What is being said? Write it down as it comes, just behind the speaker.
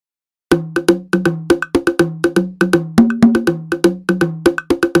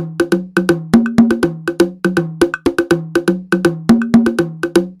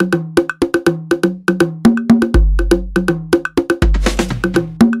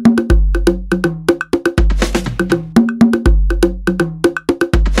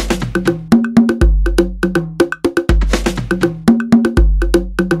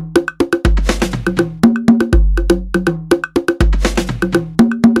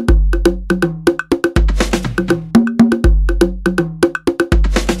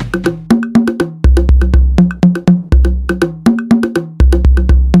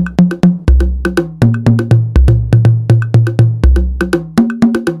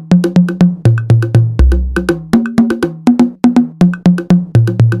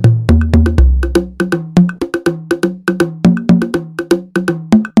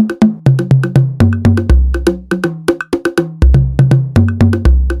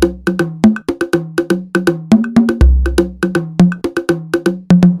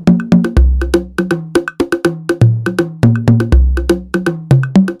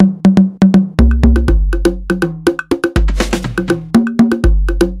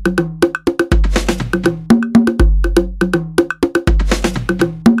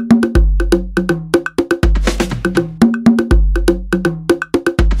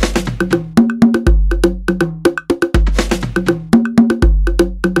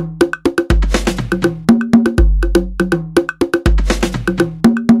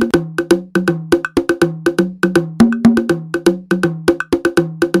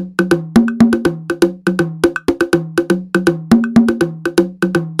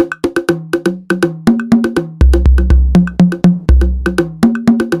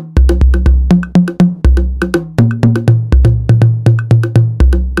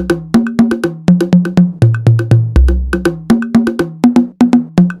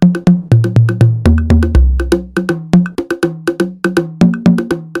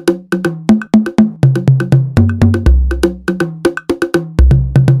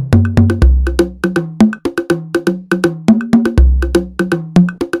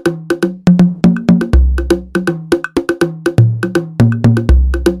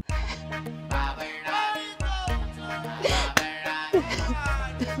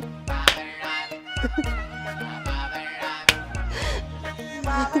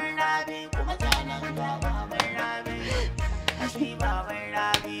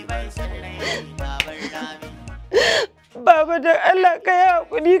Baba don Allah ka yi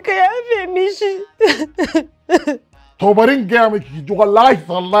haƙuri ka yafe mishi. To bari in gaya miki ji wallahi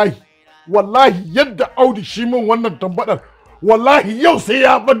yadda Audu shi min wannan tambadar wallahi yau sai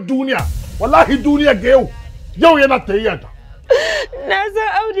ya bar duniya wallahi duniya ga yau yana tayyiya ta. Na san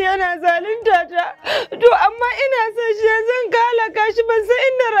Audu yana zalunta ta to amma ina son shi zan halaka shi ban san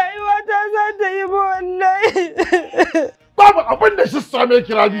inda rayuwa ta za ta yi ba wallahi. Babu abin da shi same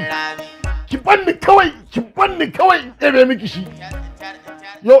ki Rabi. Ki banni kawai in ɗebe miki shi.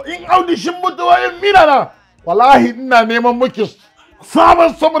 Yau in Audu shin mutuwa yin mina na wallahi ina neman miki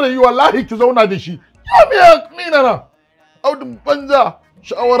sabon samurai wallahi ki zauna da shi. Ya miya mina na Audu banza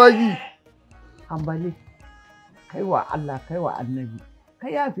shawaragi. Ambali kai wa Allah kai wa annabi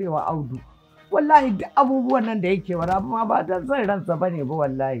kai yafe wa Audu wallahi duk abubuwan nan da yake wa amma ba da zan ransa bane ba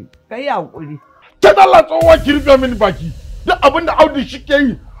wallahi kai hakuri. Ke Allah tsohuwa ki rufe mini baki duk abin da Audu shi ke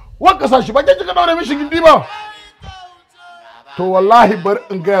yi wanka sa shi ba ke kika daure mishi gindi ba. To wallahi bar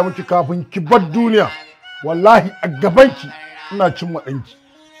in gaya miki kafin ki bar duniya wallahi a gabanki ina cin waɗanki.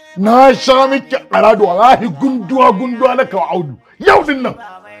 Na sha miki arado wallahi gunduwa na kawo Audu yau din nan.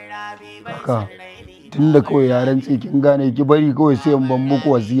 Haka tun da kawai yaren kin gane ki bari kawai sai in ban muku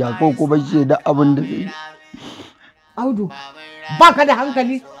wasiya ko ku bashi da abin da zai. Audu baka da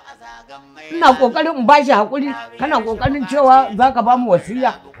hankali ina kokarin in bashi hakuri kana kokarin cewa zaka ba mu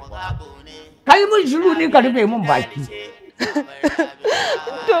wasiya. Kai mun shiru ni ka rufe mun baki.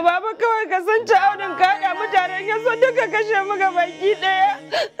 To baba kawai ka san ci Audun ka haɗa mutanen ya so duka kashe mu ga baki ɗaya.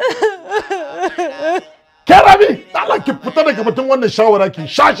 Ke Rabi, Allah ki fita daga batun wannan shawara ki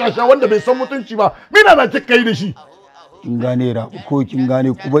sha wanda bai san mutunci ba. Mina na kika yi da shi. Kin gane Rabi ko kin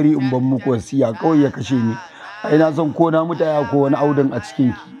gane ku bari in ban muku wasiya kawai ya kashe ni. Ai na san ko na mutaya ko wani Audun a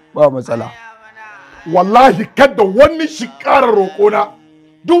cikin ki ba matsala. Wallahi kada wani shi ƙara roƙona.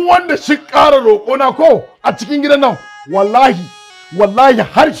 Duk wanda shi ƙara roƙona ko a cikin gidan nan wallahi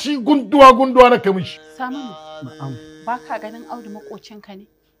har shi gunduwa na kamishi. Saminu, ba ka ganin Audu makocinka ne?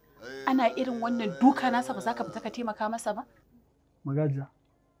 Ana irin wannan duka nasa ba za ka fita ka taimaka masa ba? Magajiya,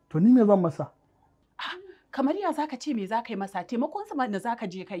 to ni me zan masa? Kamar ya za ka ce me za ka yi masa taimakonsa ma da za ka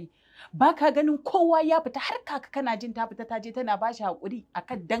je ka yi. Ba ka ganin kowa ya fita har kaka kana jin ta fita ta je tana ba shi haƙuri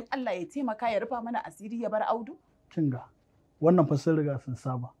akan dan Allah ya taimaka ya rufa mana asiri ya bar Audu? Kinga, wannan fa sun riga sun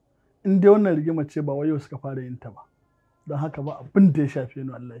saba. In dai wannan rigima ce ba wayo suka fara yin ta ba. Don haka ba abin da ya shafe ni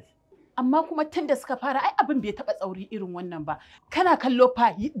wallahi. Amma kuma tun da suka fara ai abin bai taɓa tsauri irin wannan ba. Kana kallo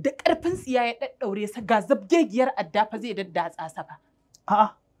fa da ƙarfin tsiya ya ɗaɗɗaure sa ga zabgegiyar adda fa zai daddatsa sa fa.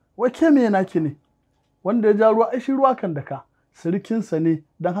 A'a, wai ke me naki ne? Wanda ya ja ruwa ai shi ruwa kan daka. Sirikinsa ne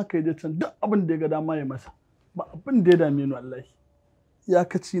don haka ya je can duk abin da ya ga dama ya masa. Ba abin da ya dame ni wallahi.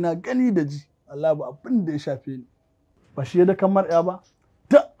 Iyakaci na gani da ji. Allah ba abin da ya shafe ni. Ba shi ya da kamar ya ba.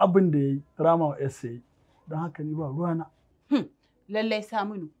 Duk abin da ya yi rama wa yarsa ya yi. Don haka ni ba ruwana. Lallai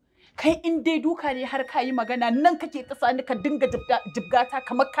Saminu. Kai in dai duka ne har ka yi magana nan kake kasa ni ka dinga jibgata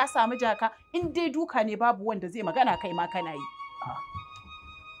kamar ka samu jaka in dai duka ne babu wanda zai magana kai ma kana yi.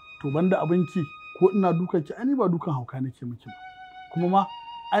 To banda abinki ko ina dukan ki ani ba dukan hauka nake miki ba. Kuma ma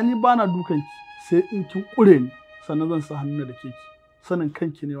ani ba na dukan ki sai in kin kure ni sannan zan sa hannu da keki. Sanin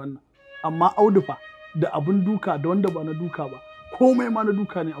kanki ne wannan. Amma Audu fa da abin duka da wanda ba na duka ba komai ma na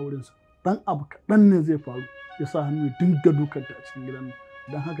duka ne a wurinsa. Dan abu kaɗan ne zai faru ya sa hannu ya dinga dukanta a cikin gidan nan.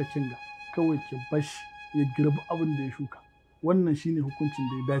 Don haka kinga kawai ki bashi ya girbi abin da ya shuka wannan shine hukuncin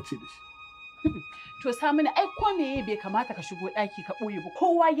da ya dace da shi. To Saminu ai ko meye bai kamata ka shigo ɗaki ka ɓoye ba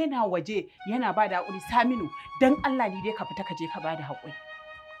kowa yana waje yana ba da haƙuri Saminu dan Allah ne dai ka fita ka je ka ba da haƙuri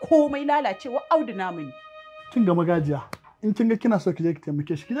komai lalacewa Audu namu ne. Kin ga magajiya in kin ga kina so ki je ki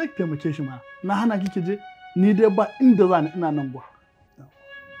taimake shi ki je ki taimake shi ma na hana ki je ni dai ba inda za ni ina nan ba.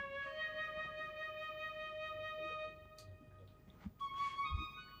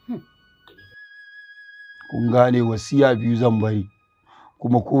 Kun gane wasiya biyu zan bari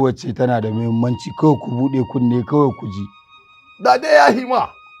kuma kowace tana da muhimmanci kawai ku buɗe kunne kawai ku ji. Da dai ya hima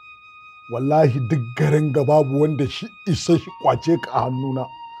wallahi duk garin ga babu wanda shi isa shi kwace ka a hannuna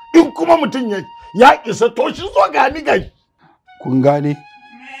in kuma mutum ya isa to shi zo ga ni gai. Kun gane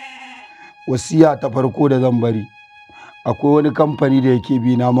wasiya ta farko da zan bari akwai wani kamfani da yake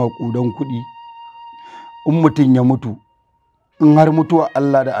bi na maƙudan kuɗi in mutum ya mutu in har mutuwa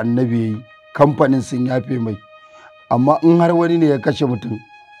Allah da annabi ya yi kamfanin sun yafe mai amma in har wani ne ya kashe mutum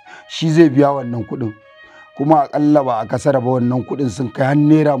shi zai biya wannan kuɗin kuma akalla ba a kasara ba wannan kuɗin sun kai har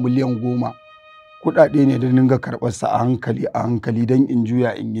naira miliyan 10 kuɗaɗe ne da dinga karɓar sa a hankali don in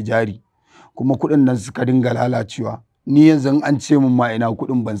juya in yi jari kuma kuɗin nan suka dinga lalacewa ni yanzu an ce min ma ina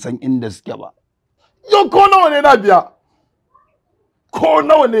kuɗin ban san inda suke ba. Yo ko nawa ne na biya? Ko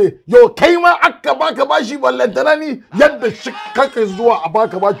nawa ne? Yo kai ma aka baka bashi ballantana ni yadda shi kake zuwa a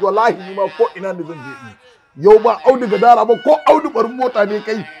baka bashi wallahi ni ma ko ina ne zan je. Yau ba Audu Gadara ba ko Audu barin mota ne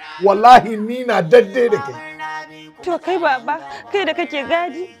kai wallahi ni na daddai da kai. To kai baba, kai da kake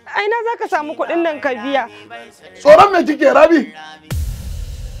gadi, ai na zaka samu kuɗin nan ka biya. Tsoron me kike Rabi?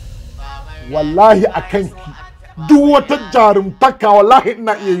 Wallahi a kanki duk wata jarumtaka wallahi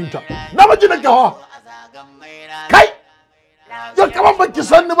ina iya yin ta. Namiji da gawa. Kai! Ya kaman baki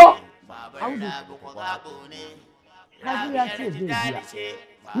sanni ba. Audu. Kaji ya ce zai biya.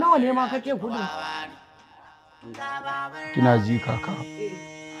 Nawa ne ma kake kuɗin? Kina ji kaka?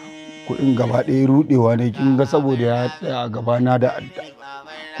 Kuɗin gaba ɗaya ruɗewa ne kin ga saboda ya tsaya a gabana da adda.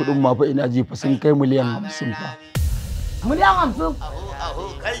 Kuɗin ma fa ina ji fa sun kai miliyan 50 fa. Miliyan 50?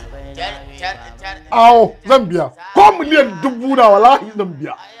 Awo zan biya. Ko miliyan 1000 na wallahi zan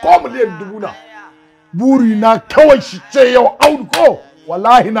biya. Ko miliyan 1000 na. Buri na kawai shi ce yau Audu ko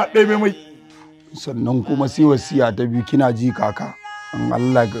wallahi na ɗebe mai. Sannan kuma sai wasiya ta biyu kina ji kaka. In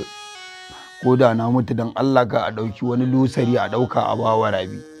Allah ga ko da na mutu dan Allah ga a ɗauki wani lusari a ɗauka a bawa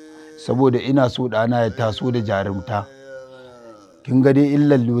Rabi. Saboda ina so ɗana ya taso da jarumta. Kin ga dai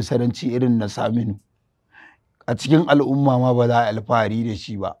illan lusaranci irin na Saminu. A cikin al'umma ma ba za a alfahari da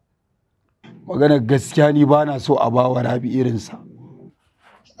shi ba. Magana gaskiya ni ba na so a bawa Rabi irinsa.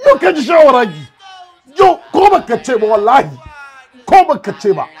 Yau ka ji shawara ki. Yau ko baka ce ba wallahi. Ko baka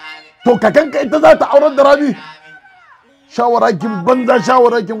ce ba. To kakanka ita za ta aurar da Rabi. Shawara kin banza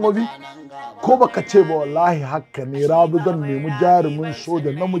shawara kin wabi. Ko baka ce ba wallahi haka ne Rabi zan nemi jarumin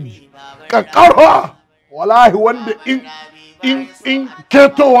soja namiji. Kakkarwa wallahi wanda in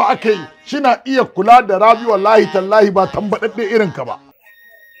ketowa aka yi shina iya kula da Rabi wallahi tallahi ba tambaɗaɗɗe irin ka ba.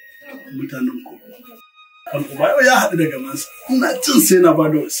 Mutanen ku. Al'umma yau ya haɗu da gamansa. Ina jin sai na ba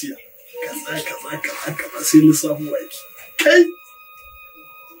da wasiya. Kaza sai na samu aiki.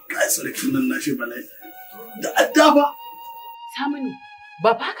 Kai sarkin nan na shi bala'i. Da addafa. Saminu,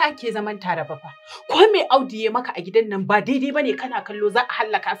 ba fa ka ake zaman tare ba fa. Ko me Audu ya maka a gidan nan ba daidai bane kana kallo za a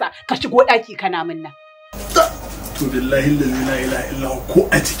hallaka sa ka shigo ɗaki kana min nan. To billahi la ilaha illa ko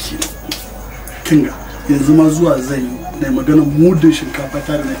a jiki kinga yanzu ma zuwa zai na magana mudin shinkafa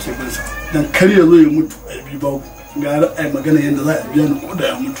ta da nake bin sa dan kar ya zo ya mutu a bi babu ga ai magana yanda za a biya ni ko da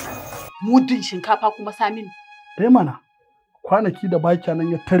ya mutu. Mudin shinkafa kuma Saminu. Mana kwanaki da baki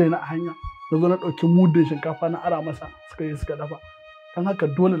nan ya tare na a hanya na zo na ɗauki mudin shinkafa na ara masa suka yi suka dafa dan haka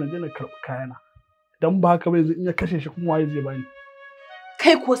dole na je na karɓi kayana dan ba haka ba yanzu in ya kashe shi kuma waye zai bani.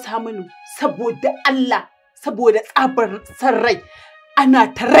 Kai ko Saminu saboda Allah saboda tsabar san rai ana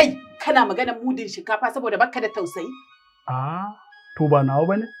ta rai kana magana mudin shinkafa saboda baka da tausayi. To ba nawa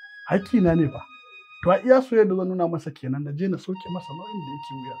bane hakki na ne fa. To a iya soyayya da zan nuna masa kenan da je na soke masa nauyin da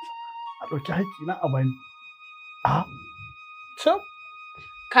yake wuyarsa a ɗauki hakki na a bani.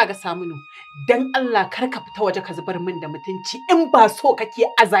 Kaga Saminu dan Allah kar ka fita waje ka zubar min da mutunci in ba so kake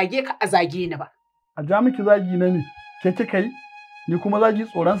a zage ka a zage ni ba. A ja miki zagi na ne ke kika yi ni kuma zagi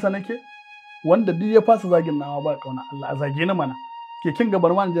tsoronsa nake wanda duk ya fasa zagin nawa ba kauna Allah a zage ni mana ke kin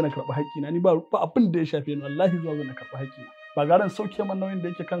gabar ma je na karɓi haƙƙi na ni ba abin da ya shafe ni wallahi zuwa zan karɓi haƙƙi na ba garan sauke man nauyin da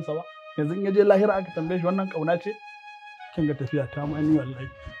yake kansa ba yanzu in ya je lahira aka tambaye shi wannan kauna ce kin ga tafiya ta ma ni wallahi.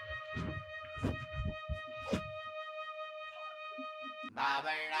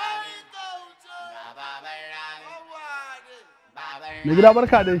 Me gida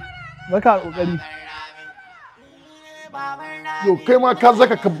barka dai barka da kokari. Yau kai ma ka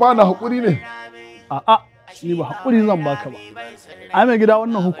zaka ka bani haƙuri ne. A'a ni ba haƙuri zan baka ba. Ai mai gida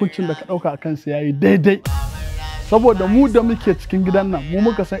wannan hukuncin da ka ɗauka a kansa yayi daidai. Saboda mu da muke cikin gidan nan mu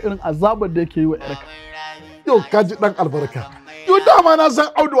muka san irin azabar da yake yi wa ƴarka. Yau ka ji ɗan albarka. Yau dama na san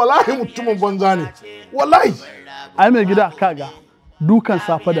Audu wallahi mutumin banza ne. Wallahi. Ai mai gida kaga dukan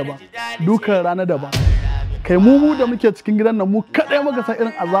safe daban dukan rana daban. Kai mu da muke cikin gidan nan mu kaɗai muka san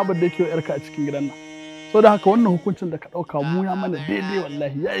irin azabar da yake wa ƴarka a cikin gidan nan. So da haka wannan hukuncin da ka ɗauka mu ya mana daidai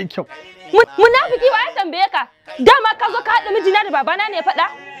wallahi ya yi kyau. Munafiki ba ya tambaye ka, dama ka zo ka haɗa mijina da babana ne faɗa?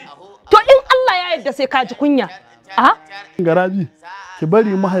 To in Allah ya yarda sai ka ji kunya. Garaji, ki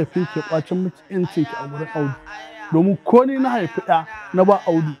bari mahaifin ki kwacin miki yancin ki a wurin Audu. Domin ko ni na haifi ɗa na ba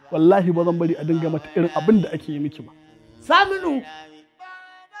Audu, wallahi ba zan bari a dinga mata irin abin da ake yi miki ba. Saminu!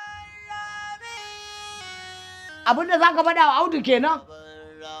 Abin da za ka faɗa wa Audu kenan?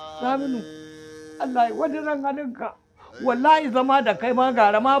 Saminu, Allah ya wani ran halinka, wallahi zama da kai ma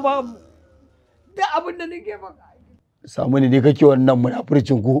gara ma babu. Da abin da nake maka. Saminu ne kake wannan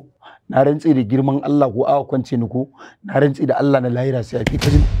munafurcin ko? Na rantsi da girman Allah ko aka kwance ni ko? Na rantsi da Allah na lahira sai a fi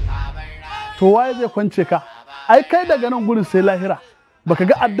kajin. To waye zai kwance ka? ai kai daga nan gurin sai lahira baka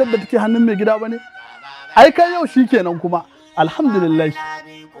ga addar da take hannun mai gida bane ai kai yau shikenan kuma alhamdulillah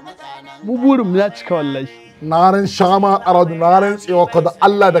mu burin mu ya cika wallahi na ran shama aradu na ran tsewa ko da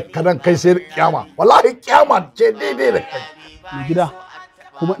Allah da kadan kai sai kiyama wallahi kiyama ce daidai da kai mai gida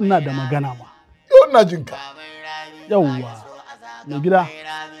kuma ina da magana ma yau ina jinka yawwa mai gida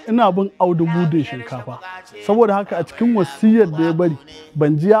ina bin Audu mudun shinkafa saboda haka a cikin wasiyar da ya bari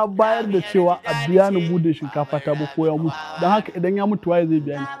ban ji ya bayar da cewa a biya ni mudun shinkafa ta ba ko ya mutu don haka idan ya mutu waye zai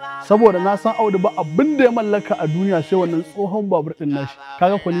biya ni saboda na san Audu ba abin da ya mallaka a duniya sai wannan tsohon babur din nashi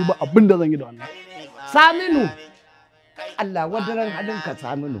kaga ko ni ba abin da zan yi da wannan Saminu Allah wadaran halinka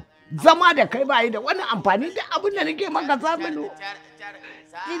Saminu zama da kai ba yi da wani amfani da abin da nake maka Saminu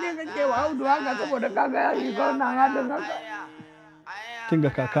ni ne kake wa Audu haka saboda kaga ya yi wannan halin haka kinga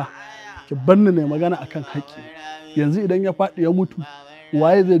kaka ki banni ne magana akan haƙƙi yanzu idan ya faɗi ya mutu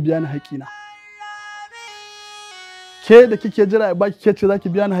waye zai biya ni haƙƙina ke da kike jira ya baki ke ce zaki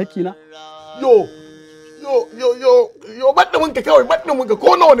biya ni haƙƙina yo badda mun ka kawai badda mun ka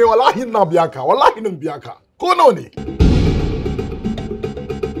ko nawa ne wallahi na biya ka wallahi nan biya ka ko nawa ne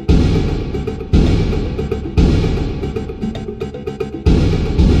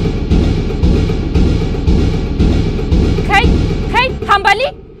Hambali?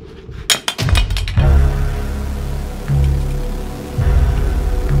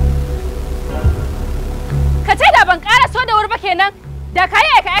 Ka ce da ban ƙara so da wuri ba kenan da ka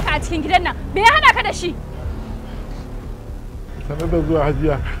yi aika a cikin gidan nan me ya hana ka da shi? Sanar da zuwa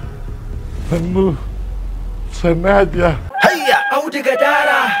hajiya. Sannu hajiya. Hayya Audu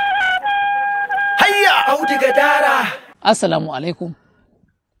Gadara! Hayya Audu Gadara! Assalamu alaikum.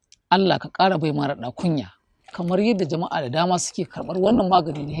 Allah ka ƙara bai mara kunya. Kamar yadda jama'a da dama suke karɓar wannan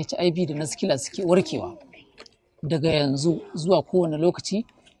magani na HIV da na sikila suke warkewa daga yanzu zuwa kowane lokaci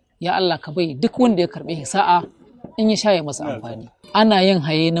ya Allah ka bai duk wanda ya karɓe sa'a in ya sha ya masa amfani. Ana yin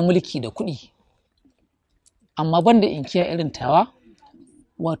haye na mulki da kuɗi amma banda inkiya irin tawa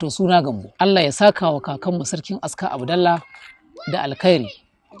wato suna gambo. Allah ya saka wa kakanmu sarkin aska Abdallah da alkhairi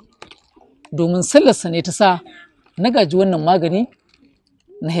domin sallarsa ne ta sa na gaji wannan magani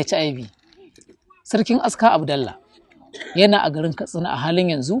na HIV. Sarkin aska Abdallah yana a garin Katsina a halin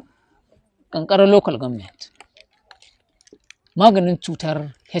yanzu ƙanƙarar local government. Maganin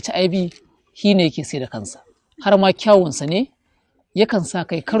cutar HIV shi ne yake sai da kansa har ma kyawunsa ne yakan sa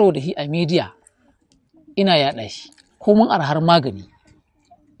kai karo da shi a media ina yaɗa shi ko mun arhar magani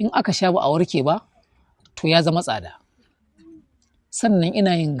in aka sha ba a warke ba to ya zama tsada. Sannan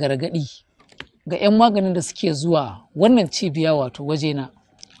ina yin gargaɗi ga 'yan maganin da suke zuwa wannan cibiya wato wajena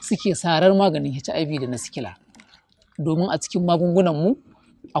suke sarar maganin HIV da na sikila domin a cikin magungunanmu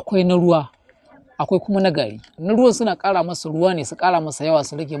akwai na ruwa akwai kuma na gari. Na ruwan suna ƙara masa ruwa ne su ƙara masa yawa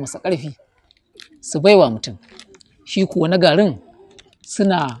su rage masa ƙarfi su baiwa mutum, shi kuwa na garin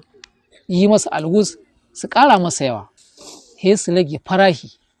suna yi masa algus su ƙara masa yawa he su rage farahi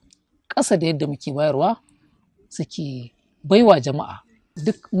ƙasa da yadda muke bayarwa suke baiwa jama'a.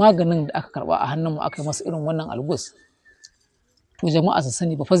 Duk maganin da aka karɓa a hannunmu aka yi masa irin wannan algus to jama'a su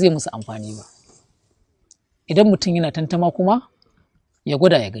sani ba fa zai musu amfani ba. Idan mutum yana tantama kuma ya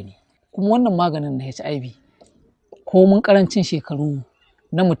gwada ya gani. Kuma wannan maganin na HIV ko mun karancin shekaru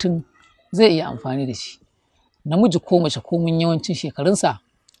na mutum zai iya amfani da shi. Namiji ko mace ko mun yawancin shekarunsa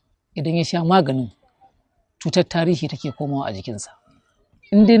idan ya sha maganin cutar tarihi take komawa a jikinsa.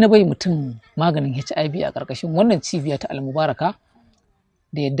 In dai na bai mutum maganin HIV a ƙarƙashin wannan cibiya ta almubaraka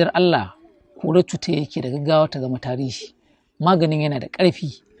da yardar Allah kore cutar yake da gaggawa ta zama tarihi. Maganin yana da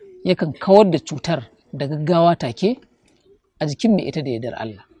ƙarfi yakan kawar da cutar da gaggawa take a jikin mai ita da yardar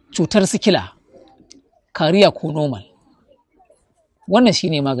Allah. Cutar sikila kariya ko normal wannan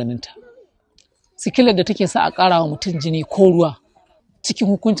shine maganinta. Sikilar da take sa a ƙara wa mutum jini ko ruwa cikin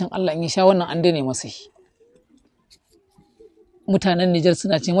hukuncin Allah in ya sha wannan an daina masa shi. Mutanen Nijar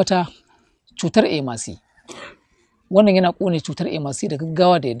suna ce mata cutar emasi. Wannan yana ƙone cutar emasi da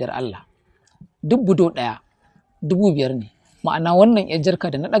gaggawa da yardar Allah. Duk budo ɗaya 5,000 ne. Ma'ana wannan yar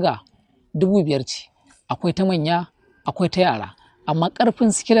jarka da na ɗaga 5,000 ce. Akwai ta manya akwai ta yara amma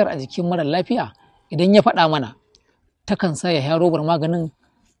ƙarfin sikilar a jikin mara lafiya idan ya faɗa mana takan sa ya robar maganin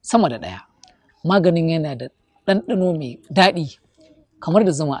sama da ɗaya. Maganin yana da ɗanɗano mai daɗi kamar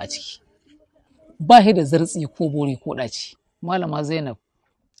da zuma a ciki ba shi da zartsi ko bori ko ɗaci. Malama Zainab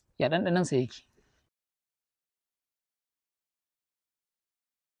ya ɗanɗanansa yake?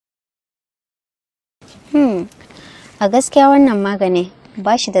 A gaskiya wannan magani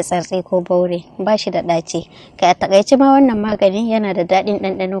ba shi da tsartse ko baure ba shi da ɗaci kai a takaice ma wannan magani yana da daɗin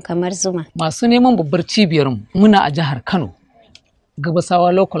ɗanɗano kamar zuma. Masu neman babbar cibiyar muna a jihar Kano,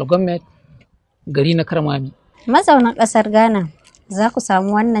 Gabasawa local government, gari na Karmami. Mazaunan ƙasar Ghana za ku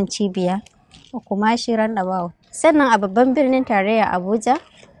samu wannan cibiya a Kumashi Roundabout. Sannan a babban birnin tarayya Abuja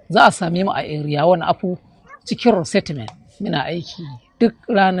za a same mu a area wani afu cikin resettlement. Muna aiki duk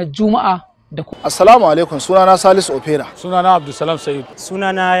ranar Juma'a da ku. Assalamu alaikum, sunana Salisu Opera. Sunana Abdulsalam Said.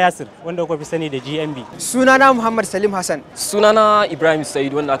 Sunana Yasir wanda kuka fi sani da GMB. Sunana Muhammad Salim Hassan. Sunana Ibrahim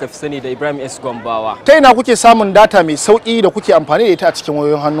Said wanda aka fi sani da Ibrahim S Gombawa. Ta ina kuke samun data mai sauki da kuke amfani da ita a cikin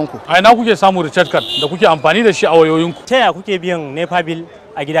wayoyin hannunku? A ina kuke samun recharge card da kuke amfani da shi a wayoyinku? Ta yaya kuke biyan NEPA bill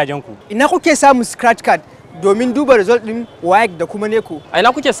a gidajenku? Ina kuke samun scratch card domin duba result din WAEC da kuma NECO? A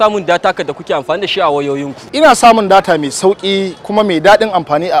ina kuke samun data card da kuke amfani da shi a wayoyinku? Ina samun data mai sauki kuma mai daɗin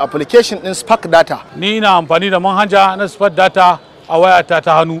amfani a application din Spark Data. Ni ina amfani da manhaja na Spark Data a wayata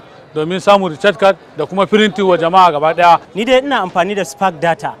ta hannu domin samun recharge card da kuma printing wa jama'a gaba daya. Ni dai ina amfani da Spark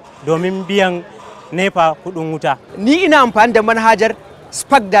Data domin biyan NEPA kuɗin wuta. Ni ina amfani da manhajar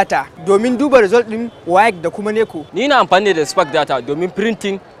Spark Data domin duba result din WAEC da kuma NECO. Ni ina amfani da Spark Data domin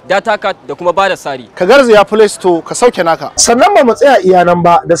printing data card da kuma bada sari. Ka garzaya Play Store ka sauke naka. Sannan ba mu tsaya iya nan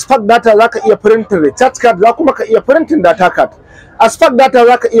ba, da Spark Data zaka iya printing recharge card, za kuma ka iya printing data card. A Spark Data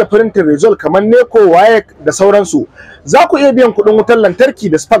zaka iya printing result kamar NECO, WAEC da sauransu. Za ku iya biyan kuɗin wutar lantarki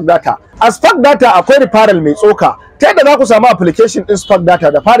da Spark Data. A Spark Data akwai referral mai tsoka. Ta yadda za ku samu application din Spark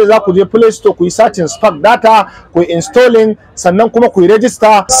Data, da fari za ku je Play Store ku yi searching Spark Data, ku yi installing, sannan kuma ku yi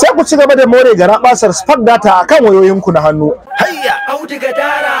register, sai ku ci gaba da more garabasar Spark Data akan wayoyinku na hannu. Hayya Audu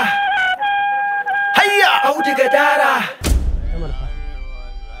Gadara! Hayya Audu Gadara!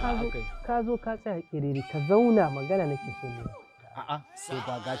 Ka zo ka tsaya kiriri ka zauna magana nake so ne. A'a, sai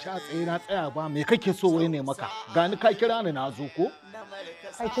ba gashi a tsaye na tsaya ba, me kake so wai ne maka? Gani ka kira ni na zo ko?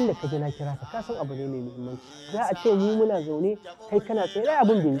 Ai tun da ka je na kira ka san abu ne mai muhimmanci. Za a ce mu muna zaune kai kana tsaye, dai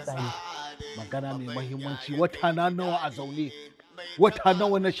abin bai yi tsari. Magana mai muhimmanci, wata na nawa a zaune, wata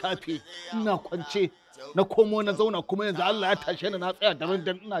nawa na shafe, ina kwance, na komo na zauna, kuma yanzu Allah ya tashe ni na tsaya daren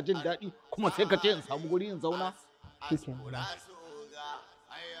dan ina jin daɗi, kuma sai ka ce in samu guri in zauna.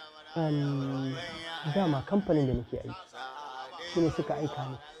 Dama kamfanin da nake aiki shine suka aika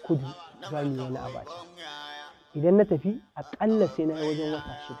ni kudu za mu yi wani abaci. Idan na tafi aƙalla sai na yi wajen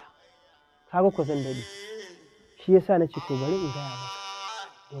wata 6. Kaga ko zan dade. Shi yasa na ce to bari in gaya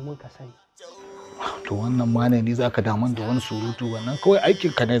maka domin ka sani. To wannan ma ne ni zaka daman da wani surutu, wannan kawai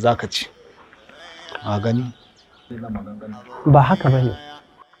aikin ka ne zaka ci. A gani? Ba haka bane.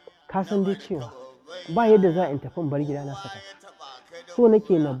 Ka san dai cewa ba yadda za in tafi in bar gidana saka. So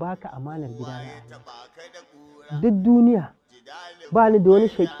nake na baka amanar gidana a duk duniya ba ni da wani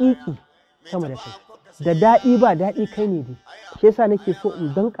shaƙiƙi sama da kai. Da daɗi ba daɗi kai ne dai. Shi yasa nake so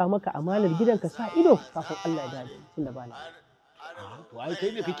in danka maka amanar gidanka sa ido kafin Allah ya dade tunda ba ni. To ai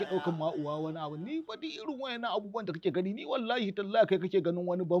kai ne kake ɗaukan ma uwa wani abu, ni ba duk irin wayannan abubuwan da kake gani, ni wallahi tallahi kai kake ganin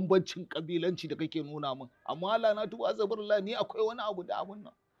wani bambancin kabilanci da kake nuna min. Amma Allah na tuba azabarullah, ni akwai wani abu da abun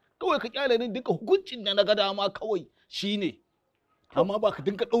nan. Kawai ka kyale ni duka hukuncin da na ga dama kawai shine. Amma ba ka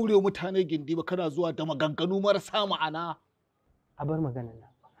dinka ɗaure mutane gindi ba, kana zuwa da maganganu marasa ma'ana. A bar maganar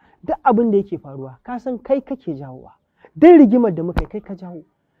nan. Duk abin da yake faruwa ka san kai kake jawowa. Duk rigimar da muka kai ka jawo.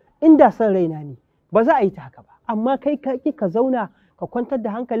 Inda son raina ne ba za a yi ta haka ba. Amma kai ka zauna ka kwantar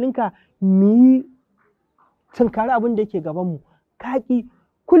da hankalinka mu yi tunkari abin da yake gabanmu. Kaki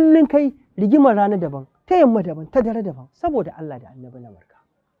kullum kai rigimar rana daban, ta yamma daban, ta dare daban, saboda Allah da Annabi na barka.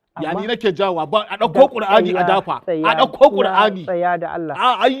 Yani nake jawa ba a ɗauko Qur'ani a dafa, a ɗauko Qur'ani. Tsaya da Allah.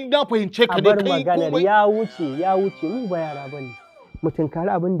 Ai na fahimce ka ne kai komai. Ya wuce mu ba yara bane. Mu tunkari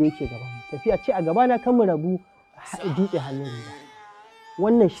abin da yake gabanmu. Tafiya ce a gabana kan mu rabu dutse hannun riga.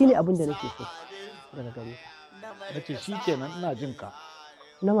 Wannan shine abin da nake so daga gare ka. Nace shikenan ina jin ka.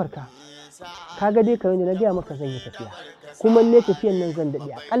 Na marka. Kaga dai kawai na gaya maka zan yi tafiya. Kuma ne tafiyan nan zan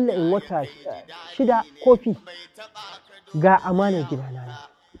daɗe akalla in wata 6 kofi. Ga amanar gidana na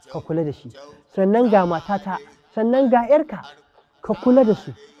ka kula da shi. Sannan ga matata, sannan ga yarka ka kula da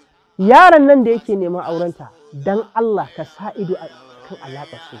su. Yaron nan da yake neman aurenta dan Allah ka sa ido a kan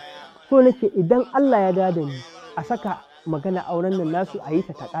alaƙar su. So nake idan Allah ya dada ni a saka magana auren nan nasu a yi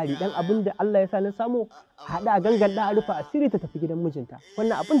ta ƙari, dan abin da Allah ya sa na samu haɗa a gangan a rufa asiri ta tafi gidan mijinta.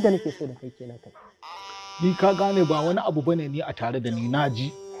 Wannan abin da nake so da kai kenan kai. Ni ka gane ba wani abu bane ni a tare da ni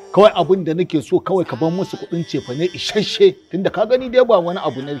naji. Kawai abin da nake so kawai ka bar musu kuɗin cefa ne isasshe, tunda ka gani dai ba wani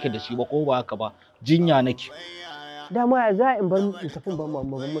abu ne nake da shi ba, ko ba haka ba, jinya nake. Dama ya za in tafi ban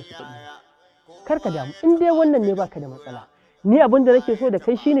musu kuɗi. Kar ka damu, in dai wannan ne baka da matsala. Ni abin da nake so da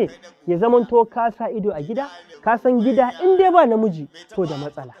kai shine ya zamanto ka sa ido a gida, ka san gida in dai ba namiji to da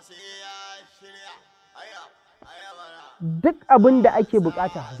matsala. Duk abin da ake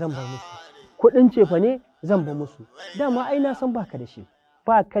bukata zan bar musu. Kuɗin cefa ne zan bar musu. Dama ai na san baka da shi.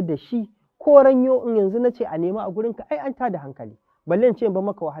 Baka da shi ko ranyo in yanzu na ce a nema a gurinka ai an tada hankali balle in ce in ba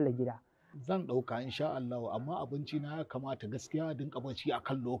maka wahalar gida. Zan ɗauka insha Allah, amma abinci na ya kamata gaskiya dinka bacci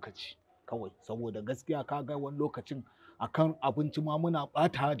akan lokaci kawai, saboda gaskiya ka ga wani lokacin akan abinci ma muna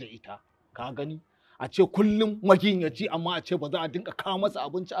ɓata da ita, ka gani a ce kullum magin amma a ce ba za a dinka kawo masa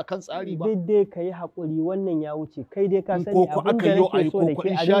abinci akan tsari ba. Duk dai ka yi haƙuri, wannan ya wuce, kai dai ka sani abin da nake so da ke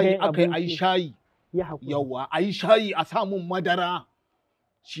a dinga yin abinci. Shayi yawa a yi shayi a samun madara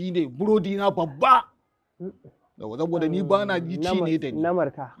shine burodi na babba. Yawa saboda ni ba na ci ne da ni.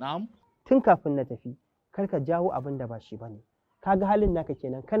 Namarka. Na'am. Tun kafin na tafi kar ka jawo abin da ba shi bane. Kaga halin naka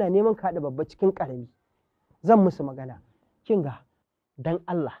kenan, kana neman ka haɗa babba cikin ƙarami. Zan musu magana. Kinga dan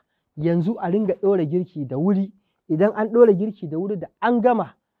Allah yanzu a ringa ɗora girki da wuri, idan an ɗora girki da wuri da an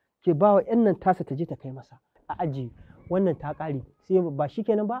gama ke ba wa 'yan nan tasa ta je ta kai masa a ajiye, wannan ta ƙare sai ba shi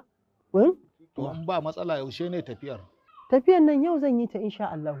kenan ba? To in ba matsala yaushe ne tafiyar? Tafiyar nan yau zan yi ta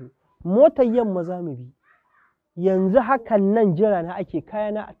insha Allahu, motar yamma za mu bi, yanzu hakan nan jira na ake,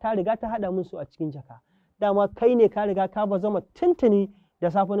 kayana ta riga ta haɗa min su a cikin jaka, dama kai ne ka riga ka ba zama tuntuni da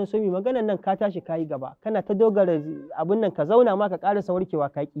safe na somi maganan nan ka tashi kayi gaba, kana ta dogara abin nan ka zauna ma ka ƙarasa warkewa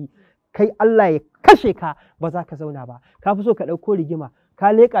ka ƙi, kai Allah ya kashe ka ba za ka zauna ba, ka fi so ka ɗauko rigima, ka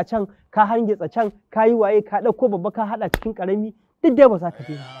leƙa can ka hargitsa can ka yi waye ka ɗauko babba ka haɗa cikin ƙarami, duk dai ba za ka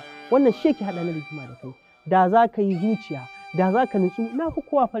daina ba. Wannan shi ke haɗa na rigima da kai, da za ka yi zuciya, da za ka nutsu, na fi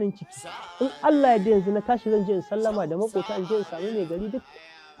kowa farin ciki. In Allah ya da yanzu na tashi zan je in sallama da maƙota, in je in sami mai gari duk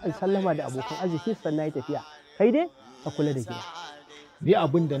in sallama da abokan arziki sannan yi tafiya, kai dai ka kula da gida. Ni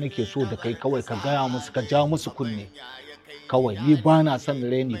abin da nake so da kai kawai ka gaya musu, ka ja musu kunne kawai, ni ba na son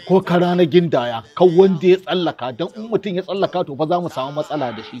reni ko kara na gindaya, kan wanda ya tsallaka, don in mutum ya tsallaka to fa za mu samu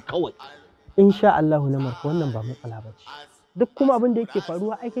matsala da shi kawai. Insha Allahu na marka wannan ba matsala ba ce, duk kuma abin da yake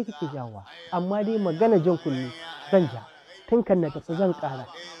faruwa ai kai kake jawowa, amma dai magana jan kunne zan ja, tun kan na tafi zan ƙara,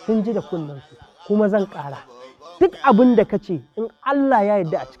 sun ji da kunnensu kuma zan ƙara, duk abin da ka ce in Allah ya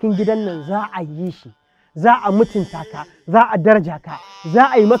yarda a cikin gidan nan za a yi shi, za a mutunta ka, za a daraja ka, za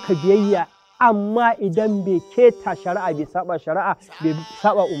a yi maka biyayya, amma idan bai keta shari'a, bai saba shari'a, bai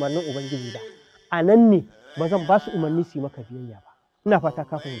saba umarnin Ubangiji ba, a nan ne ba zan ba su umarni su yi maka biyayya ba. Ina fata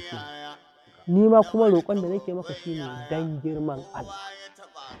ka fahimce ni ma kuma roƙon da nake maka shine dan girman Allah,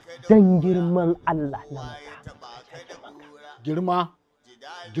 dan girman Allah na mata.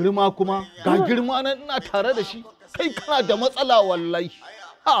 Girma kuma ga girma nan ina tare da shi, kai kana da matsala wallahi.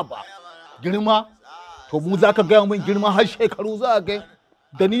 Ha ba girma to mu za ka gaya min girma har shekaru za a ga,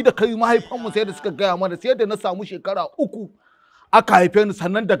 da ni da kai mahaifanmu sai da suka gaya mana, sai da na samu shekara 3 aka haife ni,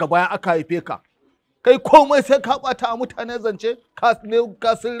 sannan daga baya aka haife ka. Kai komai sai ka bata a mutane zance,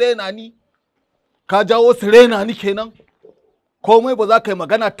 ka sun rena ni, ka jawo su rena ni kenan. Komai ba za ka yi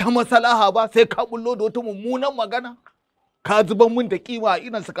magana ta masalaha ba, sai ka bullo da wata mummunan magana, ka zuban min da kima a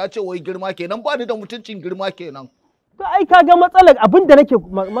idan su, ka ce wai girma kenan, ba ni da mutuncin girma kenan. To ai ka ga matsalar abin da nake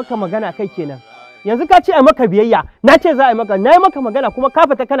maka magana kai kenan. Yanzu ka ce a maka biyayya, na ce za a yi maka, na yi maka magana kuma ka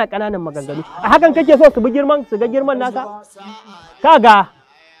fita kana ƙananan maganganu, a hakan kake so su bi girman, su ga girman naka? Kaga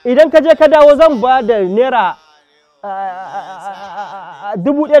idan ka je ka dawo zan ba da naira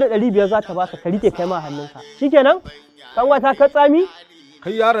 1,500 za ta baka, ka rike kai ma hannunka, shikenan kan wata ka tsami.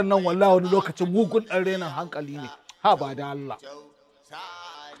 Kai yaron nan wallahi wani lokacin mugun ɗan renan hankali ne, ha ba da Allah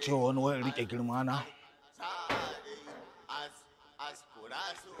ce wani rike girma na.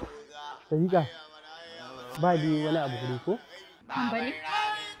 Sadiqa ba di wani abu gure ko? Hambali?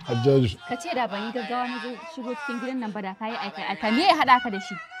 Hajjaju. Ka ce da ban yi gaggawa na shigo cikin gidan nan ba da kayi aika me ya haɗa ka da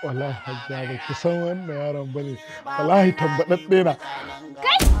shi? Wallahi Hajjaju ki san wannan yaron bane. Wallahi tambaɗaɗɗe na.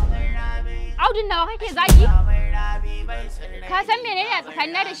 Kai! Audun nawa kake zagi? Ka san menene a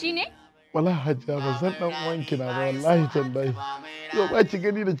tsakanina da shi ne? Wallahi Hajjaju ba zan dan uwanki na ba, wallahi tallahi. Yau ba ki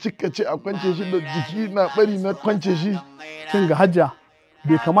gani da cikka ce a kwance shi da jiki na bari na kwance shi. Kin ga Hajja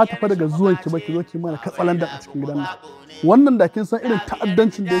bai kamata fa daga zuwan ki ba ki zo ki mana katsalandan a cikin gidan nan. Wannan da kin san irin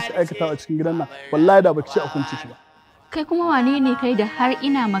ta'addancin da yake aikata a cikin gidan nan, wallahi da baki ce a kunce shi ba. Kai kuma wane ne kai da har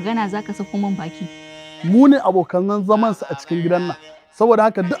ina magana zaka sako min baki? Mu ne abokan zaman sa a cikin gidan nan. Saboda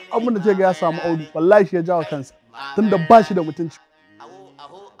haka duk abin da ke ga ya samu Audu, wallahi shi ya jawo kansa, tunda ba shi da mutunci.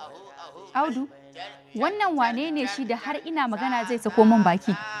 Audu, wannan wane ne shi da har ina magana zai sako min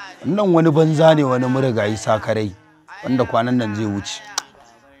baki? Nan wani banza ne, wani murigayi sakarai wanda kwanan nan zai wuce.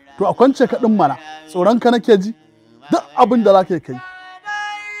 To a kwance ka din mana, tsoron ka nake ji, duk abin da zaka kai.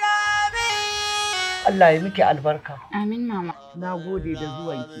 Allah ya miki albarka. Amin mama. Na gode da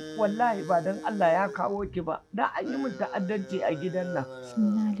zuwanki. Wallahi ba dan Allah ya kawo ki ba, da an yi min ta'addanci a gidan nan.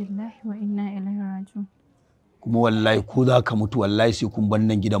 Inna lillahi wa inna ilaihi raji'un. Kuma wallahi ko za ka mutu wallahi sai kun bar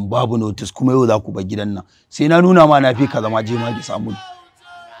nan gidan babu notice, kuma yau za ku bar gidan nan. Sai na nuna ma na fi ka zama je ma ki samu.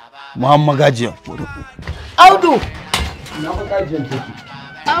 Muhammad Gajiya. Audu. Na magajiyan take.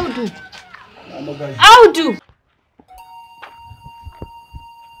 Audu. Audu.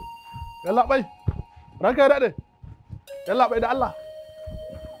 Yalla bai. Ranka ya dade. Yalla bai da Allah.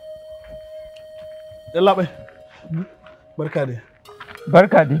 Yalla bai. Barka dai.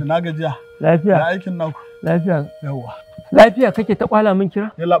 Barka dai. Na gajiya. Lafiya. Na aikin naku. Lafiya. Yawwa. Lafiya kake ta kwala min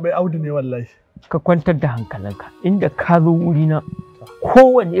kira? Yalla bai Audu ne wallahi. Ka kwantar da hankalinka inda ka zo wurina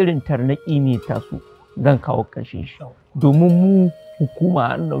kowane irin tarnaki ne taso zan kawo ƙarshen shi domin mu hukuma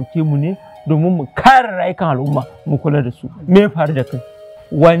an ɗauke mu ne domin mu kare rayukan al'umma mu kula da su. Me ya faru da kai?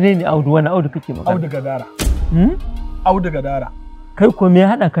 Wane ne Audu? Wani Audu kake magana? Audu Gadara. Audu Gadara. Kai ko me ya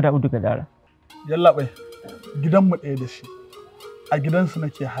haɗa ka da Audu Gadara? Yalla bai gidanmu ɗaya da shi. A gidansu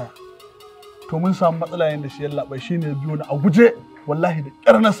nake haya. To mun samu matsala yin da shi yalla bai shine biyo ni a guje wallahi da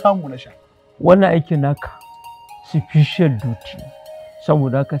ƙyar na samu na sha. Wannan aikin naka special duty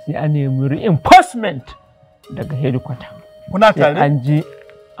saboda haka sai an nemi reinforcement daga headquarter. Kuna tare? Sai an je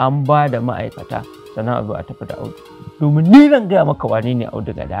an ba da ma'aikata sannan a zo a tafi da Audu. Domin ni zan gaya maka wane ne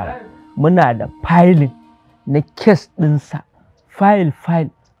Audu Gadara. Muna da filing na case ɗinsa file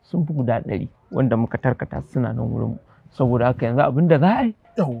sun fi guda 100 wanda muka tarkata suna nan wurin saboda haka yanzu abin da za a yi.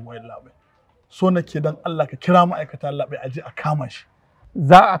 Yawwa labai. So nake dan Allah ka kira ma'aikata labai a je a kama shi.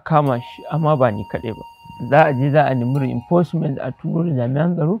 Za a kama shi amma ba ni kaɗai ba. Za a je za a nemi reinforcement a turo da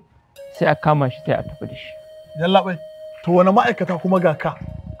jami'an tsaro sai a kama shi sai a tafi da shi. Yallaɓai, to wani ma'aikata kuma ga ka?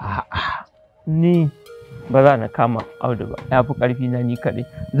 A'a, ni ba za na kama Audu ba, ya fi ƙarfi na ni kaɗai.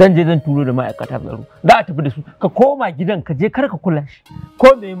 Zan je zan turo da ma'aikata tsaro, za a tafi da su, ka koma gidan ka je kar ka kula shi,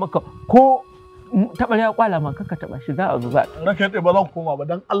 ko me maka ko taɓa ya kwala ma ka taɓa shi za a zo za a. Ranka yadda ba zan koma ba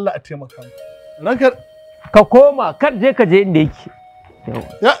don Allah a taimaka mu. Ranka ka koma kar je ka je inda yake.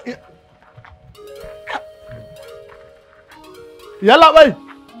 Yallaɓai,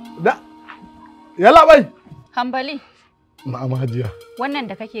 yallaɓai. Hambali. Na'am Hajiya. Wannan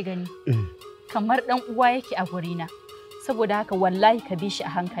da kake gani. Kamar dan uwa yake a gurina. Saboda haka wallahi ka bi shi a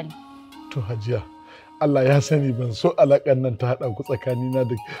hankali. To Hajiya, Allah ya sani ban so alaƙar nan ta haɗa ku tsakanina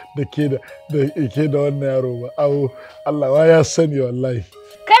da ke da wannan yaro ba. Awo, Allah wa ya sani wallahi.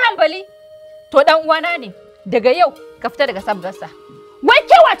 Kai Hambali, to dan uwana ne. Daga yau ka fita daga sabgarsa. Wai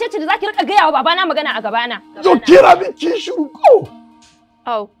ke wace ce da zaki rika gaya wa babana magana a gabana? Yo kira min ki shiru ko.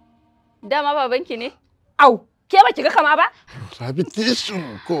 Au. Dama babanki ne? Au. Ke ba ki ga kama ba? Sabi ki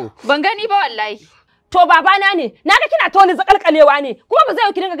shiru ko. Ban gani ba wallahi. To babana ne. Naga kina ta wani zakalkalewa ne. Kuma ba zai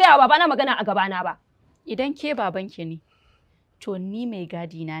ki dinga gaya wa babana magana a gabana ba. Idan ke babanki ne, to ni mai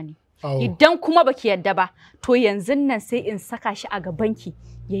gadi na ne. Idan kuma baki yadda ba, to yanzu nan sai in saka shi a gabanki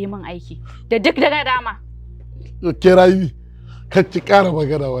yayi min aiki. Da duk daga dama. Yo kirayi. Kar ki ƙara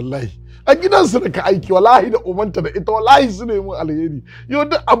magana wallahi a gidansu da ka aiki wallahi da umanta da ita wallahi su ne mun alheri yau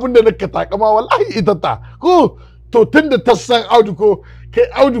duk abin da naka takama wallahi ita ta ko to tunda ta san Audu ko kai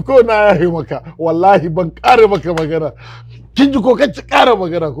Audu ko na yahe maka wallahi ban ƙara maka magana kin ji ko kar ki ƙara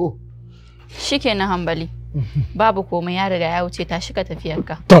magana ko shikenan Hambali babu komai ya riga ya wuce ta shiga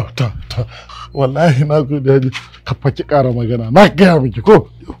tafiyarka ta wallahi na gode ka fa ki ƙara magana na gaya miki ko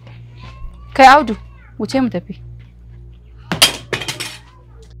kai Audu wuce mu tafi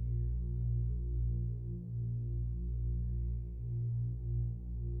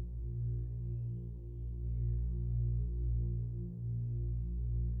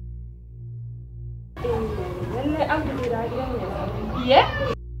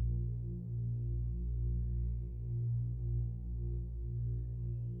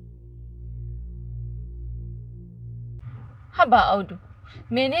Haba Audu,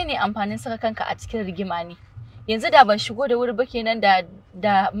 menene amfanin saka kanka a cikin rigima ne? Yanzu da ban shigo da wuri ba kenan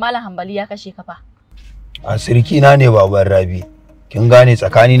da Malam Hambali ya kashe ka fa. A sirki na ne baban Rabi. Kin gane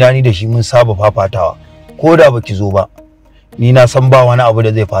tsakani na ni da shi mun saba fafatawa. Ko da baki zo ba. Ni na san ba wani abu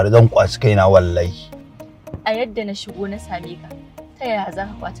da zai faru zan kwaci kaina wallahi. A yadda na shigo na same ka, ta yaya za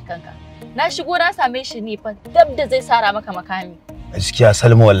ka kwaci kanka? Na shigo na same shi ne fa dab da zai sara maka makami. Gaskiya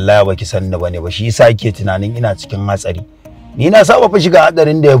Salma wallahi baki san ni bane ba shi yasa yake tunanin ina cikin hatsari. Ni na saba fa shiga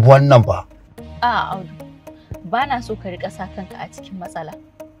hadarin da yafi wannan fa. A'a Audu, ba na so ka rika sa kanka a cikin matsala.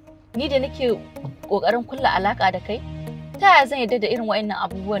 Ni da nake kokarin kulla alaka da kai, ta yaya zan yarda da irin wa'annan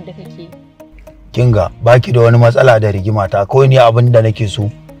abubuwan da kake yi? Kinga, baki da wani matsala da rigima ta, kawai ni abin da nake so,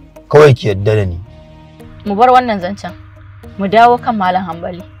 kawai ki yarda da ni. Mu bar wannan zancen. Mu dawo kan Malam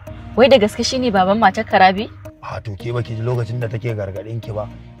Hambali. Wai da gaske shine baban matar Karabi? A to ke baki ji lokacin da take gargadin ki ba,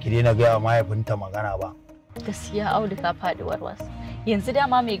 ki daina ga mahaifinta magana ba. Gaskiya Audu ka faɗi warwas. Yanzu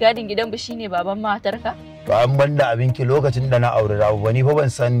dama mai gadin gidan bu shine baban matarka? To an banda abinki lokacin da na aure Rabu ba ni fa ban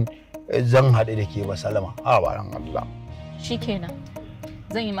san zan haɗu da ke ba Salama. A baran Allah. Shikenan.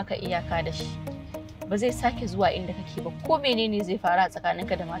 zan yi maka iyaka da shi. Ba zai sake zuwa inda kake ba, ko menene zai faru a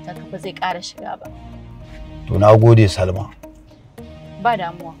tsakaninka da matarka ba zai ƙara shiga ba. To na gode Salma. Ba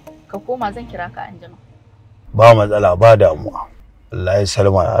damuwa, ka koma zan kira ka anjima. Ba matsala, ba damuwa. Wallahi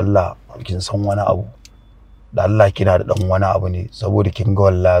Salma, Allah kin san wani abu. Da Allah kina da dan wani abu ne, saboda kin ga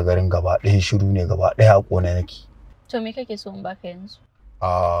wallahi garin gaba ɗaya shiru ne, gaba ɗaya a kona nake. To me kake so in baka yanzu?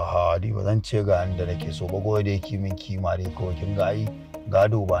 Di ba zan ce ga inda nake so ba, gobe da yake min kima dai kawai kin ga ai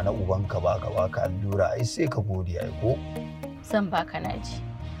gado ba na ubanka ba ka baka allura ai sai ka gode ai ko. Zan baka naji,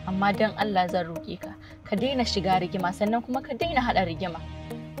 amma dan Allah zan roke ka, ka daina shiga rigima sannan kuma ka daina hada rigima.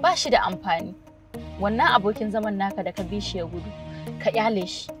 Ba shi da amfani. Wannan abokin zaman naka da ka bi shi ya gudu, ka kyale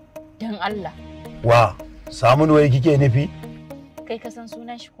shi dan Allah. Wa, samun wai kike nufi? Kai ka san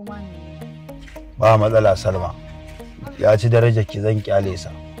sunan shi kuma me? Ba matsala Salma. Ya ci darajar ki zan kyale sa.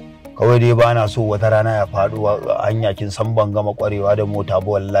 Kawai dai ba na so wata rana ya faɗo hanya kin san ban gama kwarewa da mota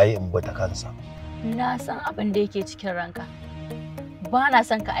ba wallahi in bi ta kansa. Na san abin da yake cikin ranka. Ba na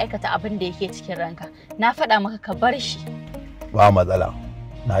son ka aikata abin da yake cikin ranka. Na faɗa maka ka bar shi. Ba matsala.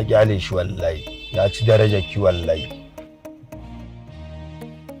 Na kyale shi wallahi. Ya ci darajar ki wallahi.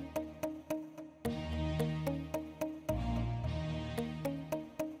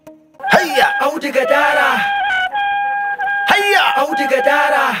 Hayya Audu Gadara! Hayya Audu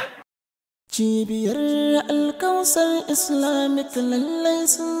Gadara! Cibiyar Alkausar Islamic lallai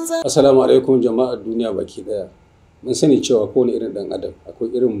sun za. Assalamu alaikum jama'ar duniya baki daya. Mun sani cewa kowane irin dan adam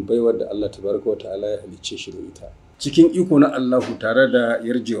akwai irin baiwar da Allah tabaraka wa ta'ala ya halicce shi da ita. Cikin iko na Allahu tare da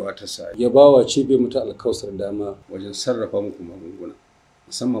yarjewa ta sa ya bawa cibiyar mu ta Alkausar dama wajen sarrafa muku magunguna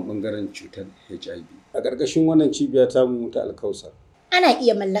musamman bangaren cutar HIV. A ƙarƙashin wannan cibiya ta mu ta Alkausar ana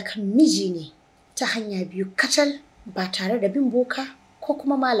iya mallakan miji ne ta hanya biyu kacal ba tare da bin boka ko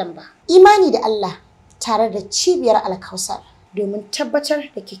kuma malam ba. Imani da Allah tare da cibiyar Alkausar domin tabbatar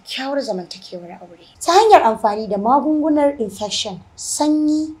da kyakkyawar zamantakewar aure. Ta hanyar amfani da magungunar infection,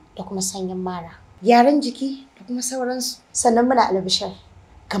 sanyi da kuma sanyin mara, gyaran jiki da kuma sauransu. Sannan muna albishir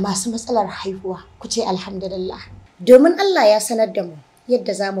ga masu matsalar haihuwa ku ce alhamdulillah. Domin Allah ya sanar da mu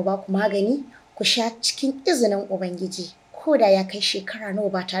yadda za mu ba ku magani ku sha cikin izinin Ubangiji. Ko da ya kai shekara nawa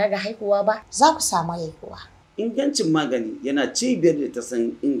ba tare da haihuwa ba za ku samu haihuwa. Ingancin magani yana cibiyar da ta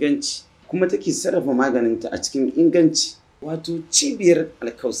san inganci kuma take sarrafa maganinta a cikin inganci, wato cibiyar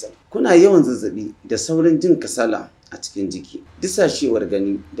Alkausar. Kuna yawan zazzabi da saurin jin kasala a cikin jiki, disashewar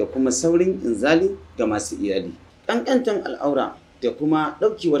gani da kuma saurin inzali ga masu iyali, ƙanƙantan al'aura da kuma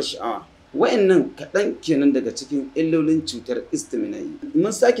ɗaukewar sha'awa. Wa'annan kaɗan kenan daga cikin illolin cutar istimina'i.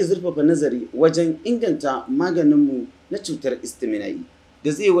 Mun sake zurfafa nazari wajen inganta maganinmu na cutar istimina'i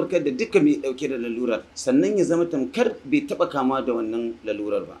da zai warkar da duka mai ɗauke da lalurar, sannan ya zama tamkar bai taɓa kama da wannan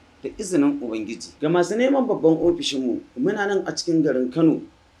lalurar ba da izinin Ubangiji. Ga masu neman babban ofishinmu muna nan a cikin garin Kano,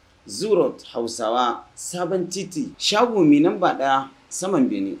 Zurot Hausawa, Sabon Titi, shago mai namba 1 saman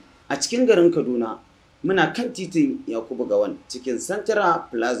Bene. A cikin garin Kaduna muna kan titin Yakubu Gawan cikin Santara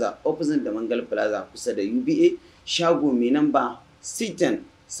Plaza opposite da Mangal Plaza kusa da UBA, shago mai namba C10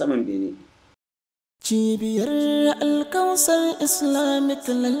 saman Bene. Cibiyar Alkausar Islamic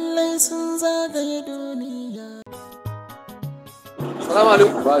lallai sun zagaye duniya. Salamu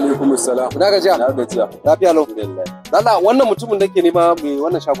alaikum. Wa alaikum assalam. Na gajiya. Na gajiya. Lafiya lau. Alhamdulillah. Lalla wannan mutumin da ke nema mai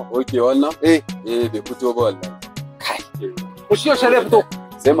wannan shagon. Oke wannan? Bai fito ba wallahi. Kai. Ko shi yaushe zai fito?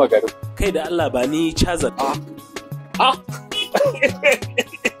 Sai magari. Kai da Allah ba ni caza.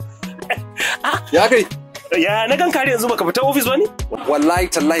 Ya kai. Ya na gan kare yanzu baka fita office ba ne? Wallahi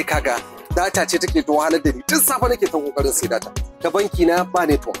tallahi kaga. Data ce take ta wahalar da ni. Tun safe nake ta kokarin sai data. Ta banki na ba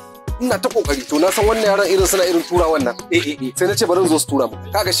network. Ina ta kokari to na san wannan yaran irin suna irin tura wannan. Sai na ce bari zo su tura mu.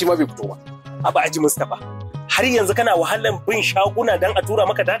 Kaga shi ma bai fito ba. Aba aji Mustapha. Har yanzu kana wahalan bin shaguna dan a tura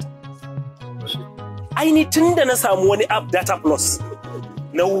maka data? Aini tun da na samu wani app Data Plus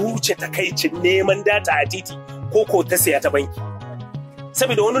na wuce takaicin neman data a titi ko ta siya ta banki.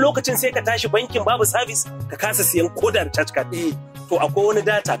 Saboda wani lokacin sai ka tashi bankin babu service ka kasa siyan kodar charge card. To akwai wani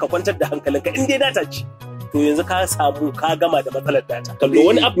data ka kwantar da hankalinka in dai data ce. To yanzu ka samu ka gama da matsalar data. Kallo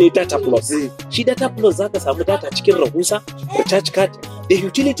wani app ne Data Plus. Shi Data Plus zaka samu data cikin rahusa da charge card da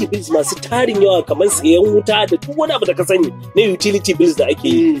utility bills masu tarin yawa kamar sayan wuta da duk wani abu da ka sani na utility bills da ake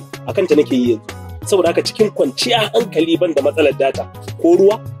yi. Akan ta nake yi yanzu. Saboda haka cikin kwanciya hankali ban da matsalar data ko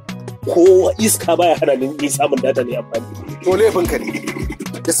ruwa ko iska baya hana ni samun data ne amfani. To laifin ka ne.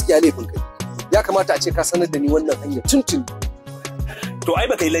 Gaskiya laifin ka. Ya kamata a ce ka sanar da ni wannan hanyar tuntun. To ai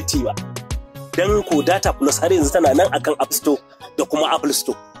baka yi latti ba. Dan ko Data Plus har yanzu tana nan akan App Store da kuma Apple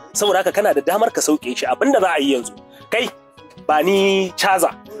Store. Saboda haka kana da damar ka sauke shi abinda za a yi yanzu. Kai ba ni caza.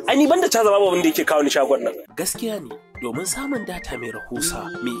 Ai ni banda caza babu wanda yake kawo ni shagon nan. Gaskiya ne. domin samun data mai rahusa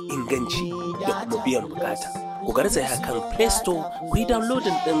mai inganci da kuma biyan bukata. Ku garzaya kan Play Store ku yi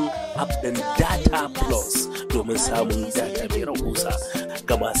downloading din app din Data Plus domin samun data mai rahusa.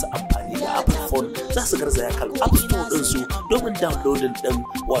 Ga masu amfani da Apple phone za su garzaya kan App Store din su domin downloading din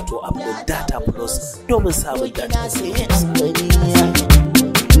wato app din Data Plus domin samun data mai rahusa.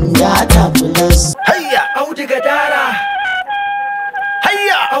 Data Plus. Hayya Audu Gadara.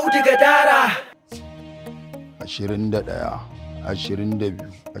 Hayya Audu Gadara. 21, 22,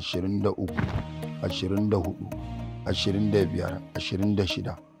 23, 24, 25,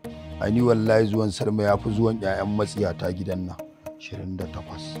 26. Ani wallahi zuwan Sarma ya fi zuwan 'ya'yan matsiyata gidan nan.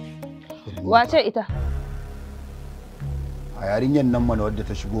 28. Wace ita? A yarinyar nan mana wadda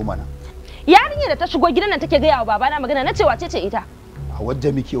ta shigo mana. Yarinyar da ta shigo gidan nan take gaya wa babana magana na ce wace ce ita? A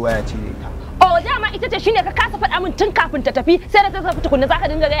wadda muke waya ce ita. Oh dama ita ce shine ka kasa faɗa min tun kafin ta tafi sai da ta tafi tukunna zaka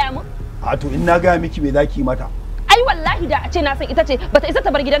dinga gaya min? A to in na gaya miki me zaki mata? Ai wallahi da a ce na san ita ce bata isa ta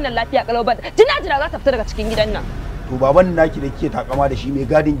bar gidan nan lafiya kalau ba. Jina za ta fita daga cikin gidan nan. To baban naki da kike takama da shi mai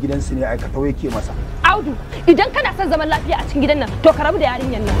gadin gidansu ne aikatau yake masa. Audu idan kana son zaman lafiya a cikin gidan nan to ka rabu da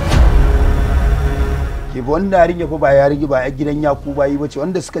yarinyar nan. Ke ba wannan yarinya fa ba yarinya ba a gidan Yakuba yi bace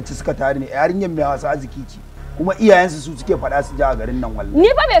wanda suka ci suka tare ne yarinyar mai wasa arziki ce. Kuma iyayensu su suke faɗa su ja a garin nan wallahi. Ni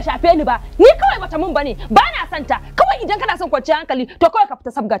fa bai shafe ni ba. Ni kawai bata mun bane. Ba na santa. Kawai idan kana son kwanciyar hankali to kawai ka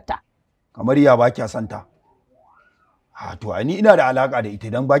fita sabgarta. Kamar ya ba kya santa. Ha to ai ni ina da alaka da ita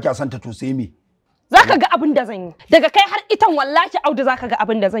idan ba kya santa to sai me? Zaka ga abin da zan yi. Daga kai har itan wallahi Audu zaka ga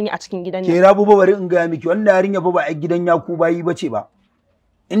abin da zan yi a cikin gidan nan. Ke rabu ba bari in ga miki wannan yarinya fa ba a gidan Yakuba yi bace ba.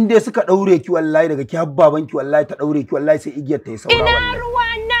 In dai suka daure ki wallahi daga ki har baban ki wallahi ta daure ki wallahi sai igiyar ta yi saura wallahi. Ina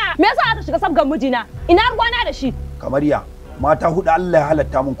ruwana? Me yasa aka shiga sabgan mijina? Ina ruwana da shi? Kamar ya mata hudu Allah ya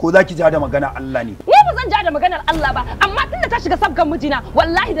halatta mun ko zaki ja da magana Allah ne. Ni ba zan ja da maganar Allah ba amma tunda ta shiga sabgan mijina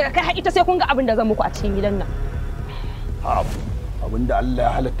wallahi daga kai har ita sai kun ga abin da zan muku a cikin gidan nan. Abinda Allah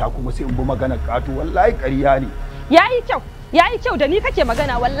ya halatta kuma sai in bi maganar ƙato wallahi ƙarya ne. Yayi kyau da ni kake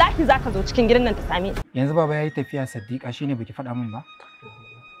magana wallahi zaka zo cikin gidan nan ta same ni. Yanzu baba yayi tafiya Saddiqa shine baki faɗa min ba?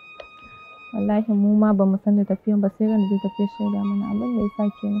 Wallahi mu ma bamu san da tafiyan ba sai ran da tafiya shaida mana abin da yasa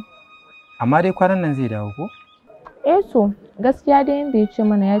kenan. Amma dai kwanan nan zai dawo ko? Eh so gaskiya dai yanda ya ce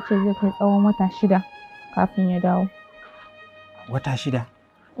mana ya ce zai kai tsawon wata 6 kafin ya dawo. Wata 6?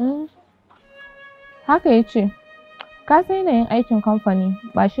 Haka ya ce. Ka san yanayin aikin kamfani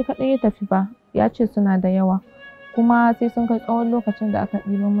ba shi kaɗai ya tafi ba ya ce suna da yawa kuma sai sun kai tsawon lokacin da aka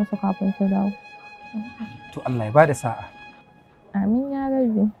ɗiban musu kafin su dawo. To Allah ya bada sa'a. Amin ya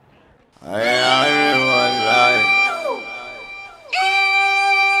rabe.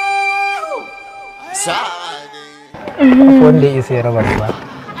 Wanda ya isa ya raba da ba.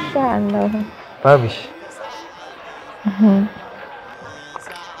 Sha Allah. Babu shi.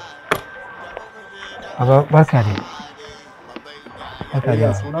 Barka dai.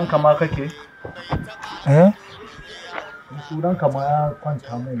 Ya sunan ka ma kake? Sunan ka ma ya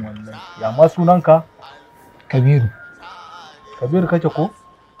kwanta min wallahi. Ya ma sunan ka? Kabiru. Kabiru kake ko?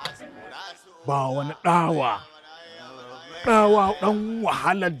 Ba wani ɗawa ɗan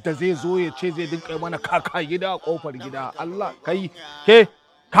wahalar da zai zo ya ce zai dinka mana kaka gida a ƙofar gida. Allah kai ke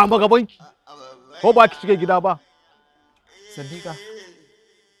kama gabanki ko ba ki shiga gida ba? Saddiqa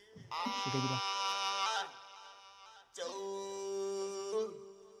shiga gida.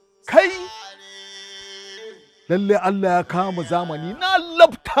 Kai lalle Allah ya kama zamani na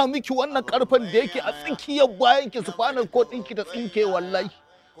labta miki wannan karfen da yake a tsakiyar bayan ki sufanar ko ɗinki da tsinke wallahi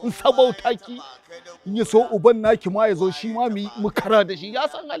in sabauta ki in ya so uban naki ma ya zo shi ma mu kara da shi ya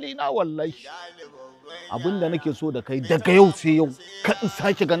san halina wallahi abin da nake so da kai daga yau sai yau ka in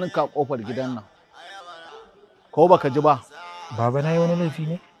sake ganin ka kofar gidan nan ko baka ji ba? Baba na yi wani laifi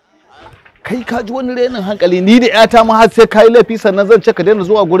ne? Kai ka ji wani renin hankali ni da ƴata ma har sai kai laifi sannan zan ce ka daina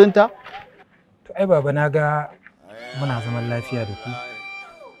zuwa gurin ta? To ai baba na ga muna zaman lafiya da ku.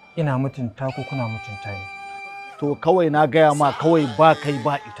 Ina mutunta ku kuna mutunta ni. To kawai na gaya ma kawai ba kai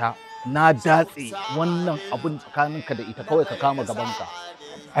ba ita. Na datse wannan abun tsakaninka da ita kawai ka kama gabanka.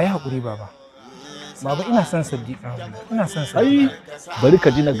 Ai hakuri baba. Baba ina son Saddiqa. Ina son Saddiqa. Ai bari ka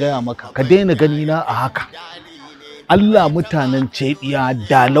ji na gaya maka ka daina gani na a haka. Allah mutanen cediya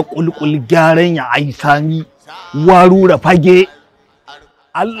da na kulkul gyaran ya ai sami warura fage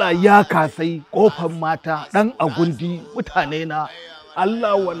Allah ya kasai kofar mata dan agundi mutane na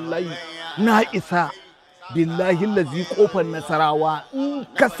Allah wallahi na isa billahi lazi kofar Nasarawa in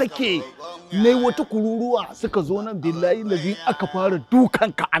ka sake ne wata kururuwa suka zo nan billahi lazi aka fara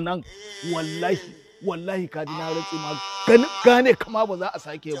dukan ka anan wallahi ka ji na rantsi ma gane kama ba za a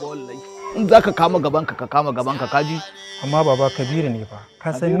sake ba wallahi in za ka kama gabanka ka kama gabanka kaji amma baba Kabiru ne fa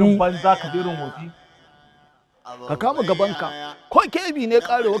ka san ni ban za Kabiru motsi ka kama gabanka ko kebi ne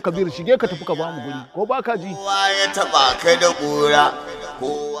karewa kabir shige ka tafi ka ba mu guri ko ba ka ji ya taba ka da kura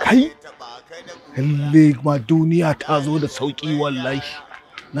kai lalle ma duniya ta zo da sauki wallahi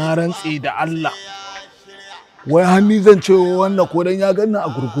na rantse da Allah wai hanni zan ce wannan ko dan ya ganna a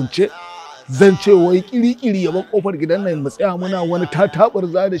gurgunce zan ce wai kiri-kiri ya bar kofar gidan nan mu tsaya muna wani tatabar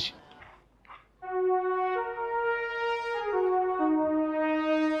za da shi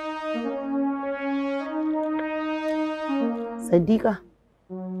Sadiqa,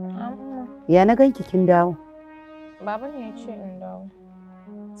 ya na ganki kin dawo? Baba ne ya ce in dawo.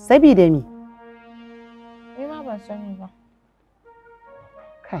 Sabida me? Ni ma ban sani ba.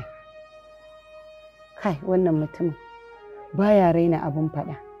 Kai, wannan mutumin baya raina abin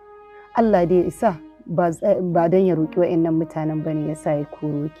faɗa. Allah dai isa ba don ya roƙi wa'annan mutanen bane ya sa ya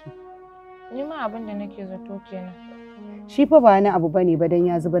koro ki. Ni ma abin da nake zato kenan. Shi fa ba wani abu bane ba don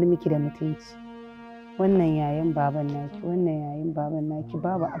ya zubar miki da mutunci. Wannan yayin baban naki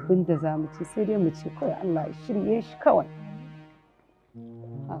babu abin da za mu ci sai dai mu ce kawai Allah ya shirye shi kawai.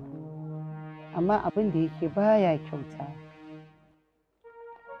 Amma abin da yake baya kyauta.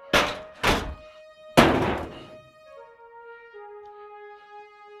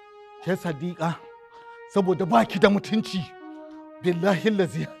 Ke Sadiqa saboda baki da mutunci billahi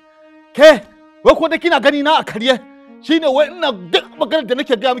lazi ke wai ko da kina gani na a karye shine wai ina duk maganar da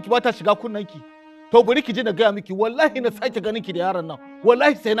nake gaya miki ba ta shiga kunnanki to bari ki ji na gaya miki wallahi na sake ganin ki da yaron nan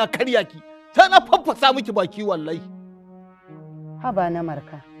wallahi sai na karya ki sai na faffasa miki baki wallahi haba na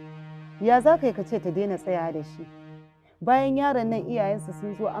marka ya za ka ce ta daina tsaya da shi bayan yaron nan iyayensa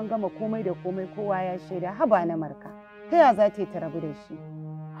sun zo an gama komai da komai kowa ya shaida haba na marka ta ya za ta rabu da shi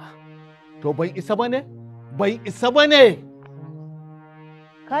to ban isa bane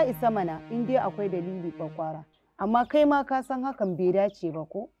ka isa mana in dai akwai dalili kwakwara amma kai ma ka san hakan bai dace ba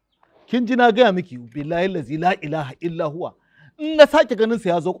ko kin ji na gaya miki billahi lazi la ilaha illa huwa in na sake ganin sa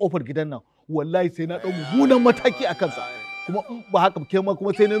ya zo kofar gidan nan wallahi sai na dau mummunan mataki a kansa kuma in ba haka ke ma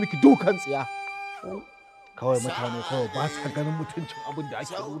kuma sai na miki dukan tsiya kawai mutane kawai ba sa ganin mutuncin abin da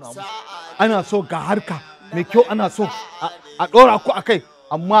ake nuna musu ana so ga harka mai kyau ana so a dora ku akai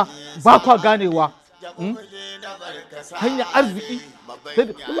amma ba kwa ganewa hanyar arziki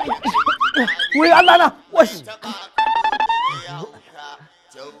wai Allah na washi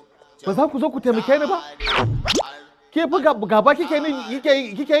ba za ku zo ku taimake ni ba ke fi gaba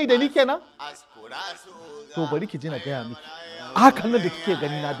kike yi da ni kenan to bari ki ji na gaya miki hakan nan da kike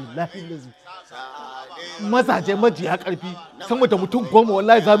gani na billahi lazi mazaje majiya karfi sama da mutum 10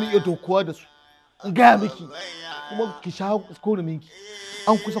 wallahi za mu iya dokuwa da su in gaya miki kuma ki sha kurumin ki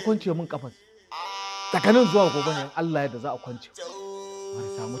an kusa kwance min kafan daga nan zuwa gobe ne Allah yadda za a kwance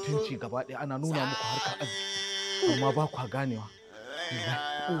marasa mutunci gaba ɗaya ana nuna muku harkar arziki amma ba kwa ganewa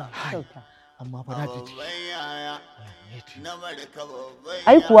amma ba na ji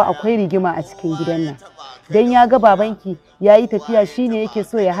ai kuwa akwai rigima a cikin gidan nan dan ya ga babanki ya yi tafiya shine yake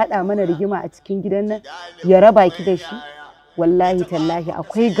so ya haɗa mana rigima a cikin gidan nan ya raba ki da shi wallahi tallahi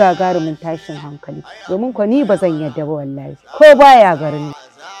akwai gagarumin tashin hankali domin ko ni ba zan yadda ba wallahi ko baya garin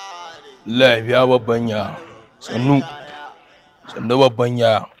lafiya babban ya sannu babban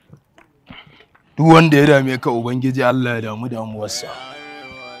ya duk wanda ya dame ka ubangiji Allah ya damu damuwarsa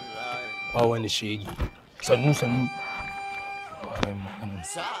ba wani shegi sannu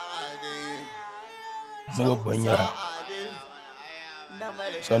babban ya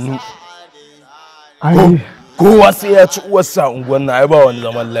sannu kowa sai ya ci uwarsa unguwan na ai ba wani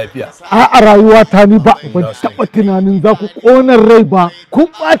zaman lafiya a rayuwa ta ni ba ban taɓa tunanin za ku ƙonar rai ba kun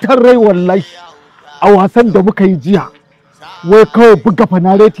ɓatar rai wallahi a wasan da muka yi jiya wai kawai buga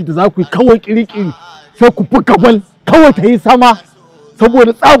fanareti da za ku yi kawai kirikiri sai ku buga bal kawai ta yi sama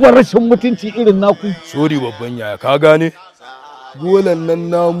saboda tsabar rashin mutunci irin naku sorry babban yaya ka gane golan nan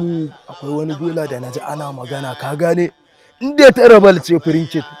namu akwai wani gola da naji ana magana ka gane inda ta rabal ce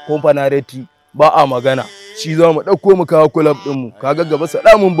firinki ko fanareti ba a magana shi za mu ɗauko mu kawo kulab ɗinmu kaga gaba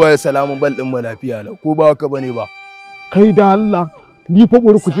salamun baya salamun bal ɗinmu lafiya lau ko ba haka bane ba kai da Allah ni fa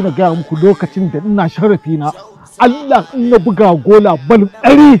bari ku ji na gaya muku lokacin da ina sharafi na Allah in na buga gola bal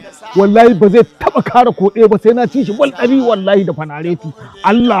 100 wallahi ba zai taba kara ko ɗaya ba sai na ci shi bal 100 wallahi da fanareti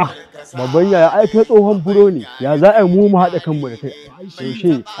Allah babban yaya ai kai tsohon buro ne ya za a mu haɗa kanmu da kai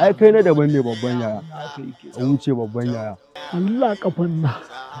yaushe ai kai na daban ne babban yaya a wuce babban yaya Allah kafan na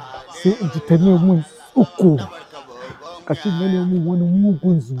sai in ji ta neman uku kashin na neman wani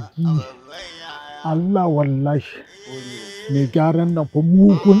mugun zugi Allah wallahi mai gyaran nan fa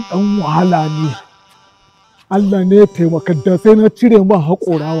mugun dan wahala ne Allah ne ya taimaka da sai na cire ma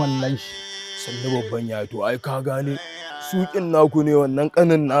haƙora wallahi sannu babban yaya to ai ka gane sukin naku ne wannan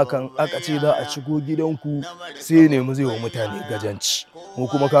kanin nakan aka ce za a shigo gidanku sai ne mu zai wa mutane gajanci mu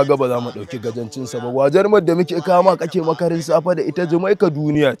kuma kaga ba za mu dauki gajancin sa ba wajar mar da muke kama kake makarin safa da ita Jamaica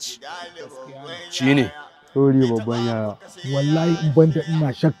duniya ce shine Sorry babban yaya. Wallahi in banda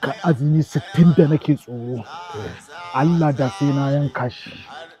ina shakka azumi 60 da nake tsoro. Allah da sai na yanka shi.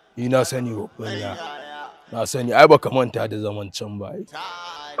 Ina sani babban yaya. Na sani ai baka manta da zaman can ba ai.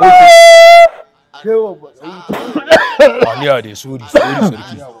 Aliya dai sorry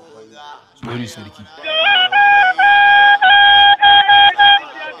sarki. Sorry sarki.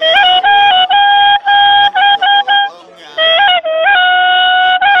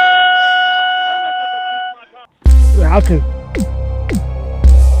 Haka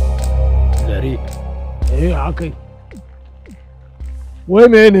dare haka wai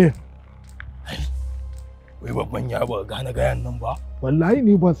mene wai babban ya ba gane gayan nan ba wallahi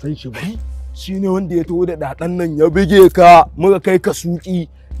ni ban san shi ba shine wanda ya taho da dadan nan ya bige ka muka kai ka suki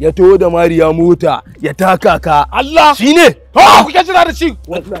ya taho da mariya mota ya taka ka Allah shine ha kuke jira da shi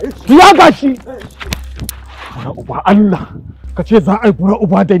wallahi ya ga shi bura uba Allah ka ce za a yi bura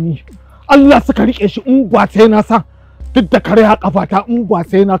uba da ni Allah suka rike shi in ba sai na sa duk da kare a kafata in ba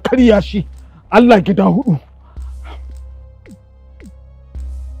sai na karya shi Allah gida hudu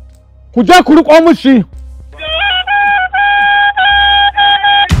ku je ku riko mun shi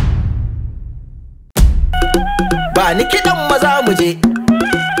ba ni kidan maza mu je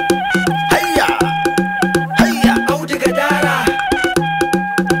hayya hayya Audu Gadara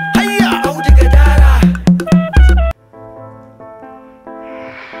hayya Audu Gadara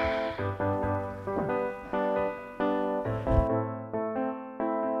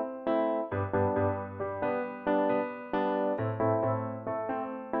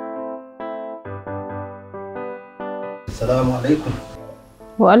Assalamu alaikum.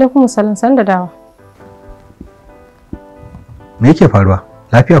 Wa alaikum salam, san da dawa. Me yake faruwa?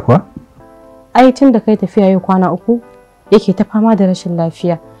 Lafiya kuwa? Ai tun da kai tafiya yau kwana uku yake ta fama da rashin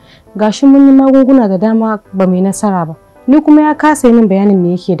lafiya. Gashi mun yi magunguna da dama ba mai nasara ba. Ni kuma ya kasa yin bayanin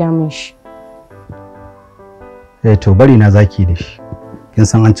me yake damun shi. To bari na zaki da shi. Kin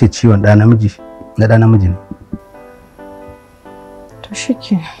san an ce ciwon ɗa namiji na ɗa namiji ne. To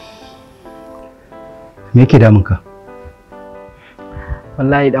shike. Me yake damun ka?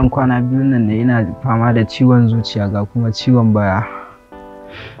 Wallahi dan kwana biyu nan ne ina fama da ciwon zuciya ga kuma ciwon baya.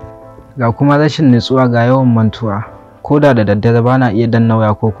 Ga kuma rashin nutsuwa ga yawan mantuwa. Koda da daddare bana iya danna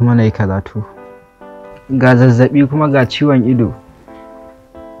waya ko kuma nayi karatu. Ga zazzabi kuma ga ciwon ido.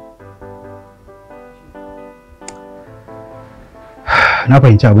 Na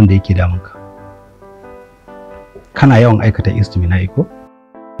fahimci abin da yake damun ka. Kana yawan aikata istimina'i ko?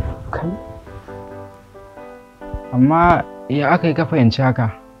 Kai. Amma ya aka yi ka fahimci haka?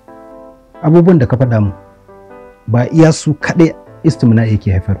 Abubuwan da ka faɗa mu ba iya su kaɗai istimina'i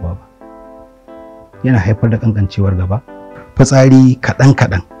yake haifarwa ba. Yana haifar da kankancewar gaba, fitsari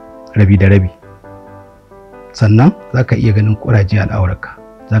kaɗan-kaɗan, rabi da rabi. Sannan za ka iya ganin ƙuraje a al'aurarka,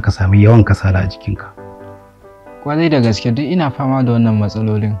 za ka sami yawan kasala a jikinka. Kwarai da gaske duk ina fama da wannan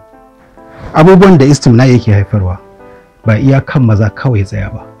matsalolin. Abubuwan da istimina'i yake haifarwa ba iya kan maza kawai tsaya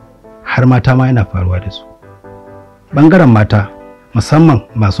ba, har mata ma yana faruwa da su. Bangaren mata musamman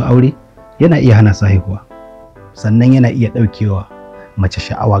masu aure yana iya hana su haihuwa, sannan yana iya ɗaukewa mace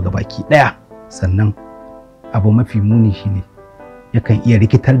sha'awa ga baki ɗaya. Sannan abu mafi muni shine yakan iya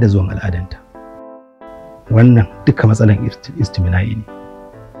rikitar da zuwan al'adanta. Wannan duka matsalan istimina'i ne.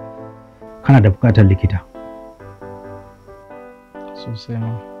 Kana da buƙatar likita. Sosai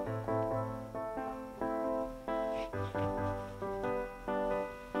ma.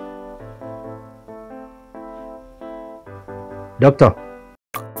 Doctor,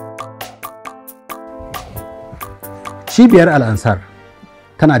 cibiyar Al'ansar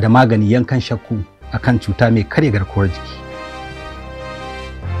tana da magani yankan shakku akan cuta mai karya garkuwar jiki.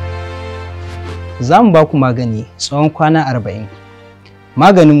 Za mu ba ku magani tsawon kwana 40.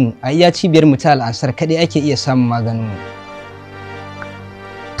 Maganinmu a iya cibiyar mu ta Al'ansar kaɗai ake iya samun maganinmu.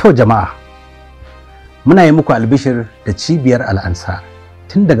 To jama'a, muna yi muku albishir da cibiyar Al'ansar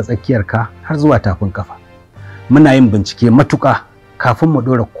tun daga tsakiyar ka har zuwa tafin kafa. Muna yin bincike matuƙa kafin mu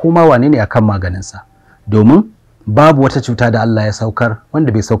ɗora koma wane ne akan maganinsa, domin babu wata cuta da Allah ya saukar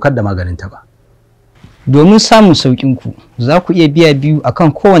wanda bai saukar da maganinta ba. Domin samun sauƙin ku, za ku iya biya biyu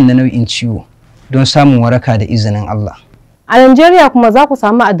akan kowanne nau'in ciwo don samun waraka da izinin Allah. A Najeriya kuma za ku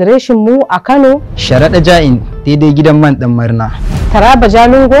samu adireshin mu a Kano, Sharaɗa Ja'in daidai gidan man ɗan Marna. Taraba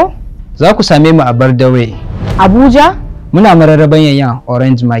Jalingo, za ku same mu a Bardawe. Abuja, muna mararraban yayan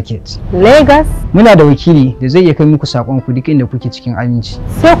Orange Market. Lagos, muna da wakili da zai iya kai muku saƙon ku duk inda kuke cikin aminci.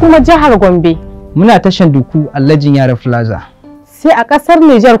 Sai kuma jihar Gombe, muna tashan Duku Allajin Yara Plaza. Sai a ƙasar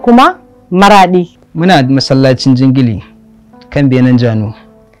Nijar kuma Maraɗi. Muna masallacin Jingili kan Benin Jano.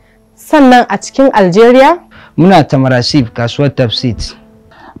 Sannan a cikin Algeria muna Tamarasif kasuwar Tafsit.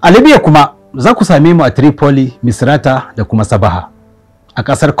 A Libya kuma za ku same mu a Tripoli, Misrata da kuma Sabaha. A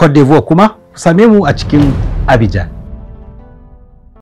ƙasar Cote d'Ivoire kuma ku same mu a cikin Abidjan.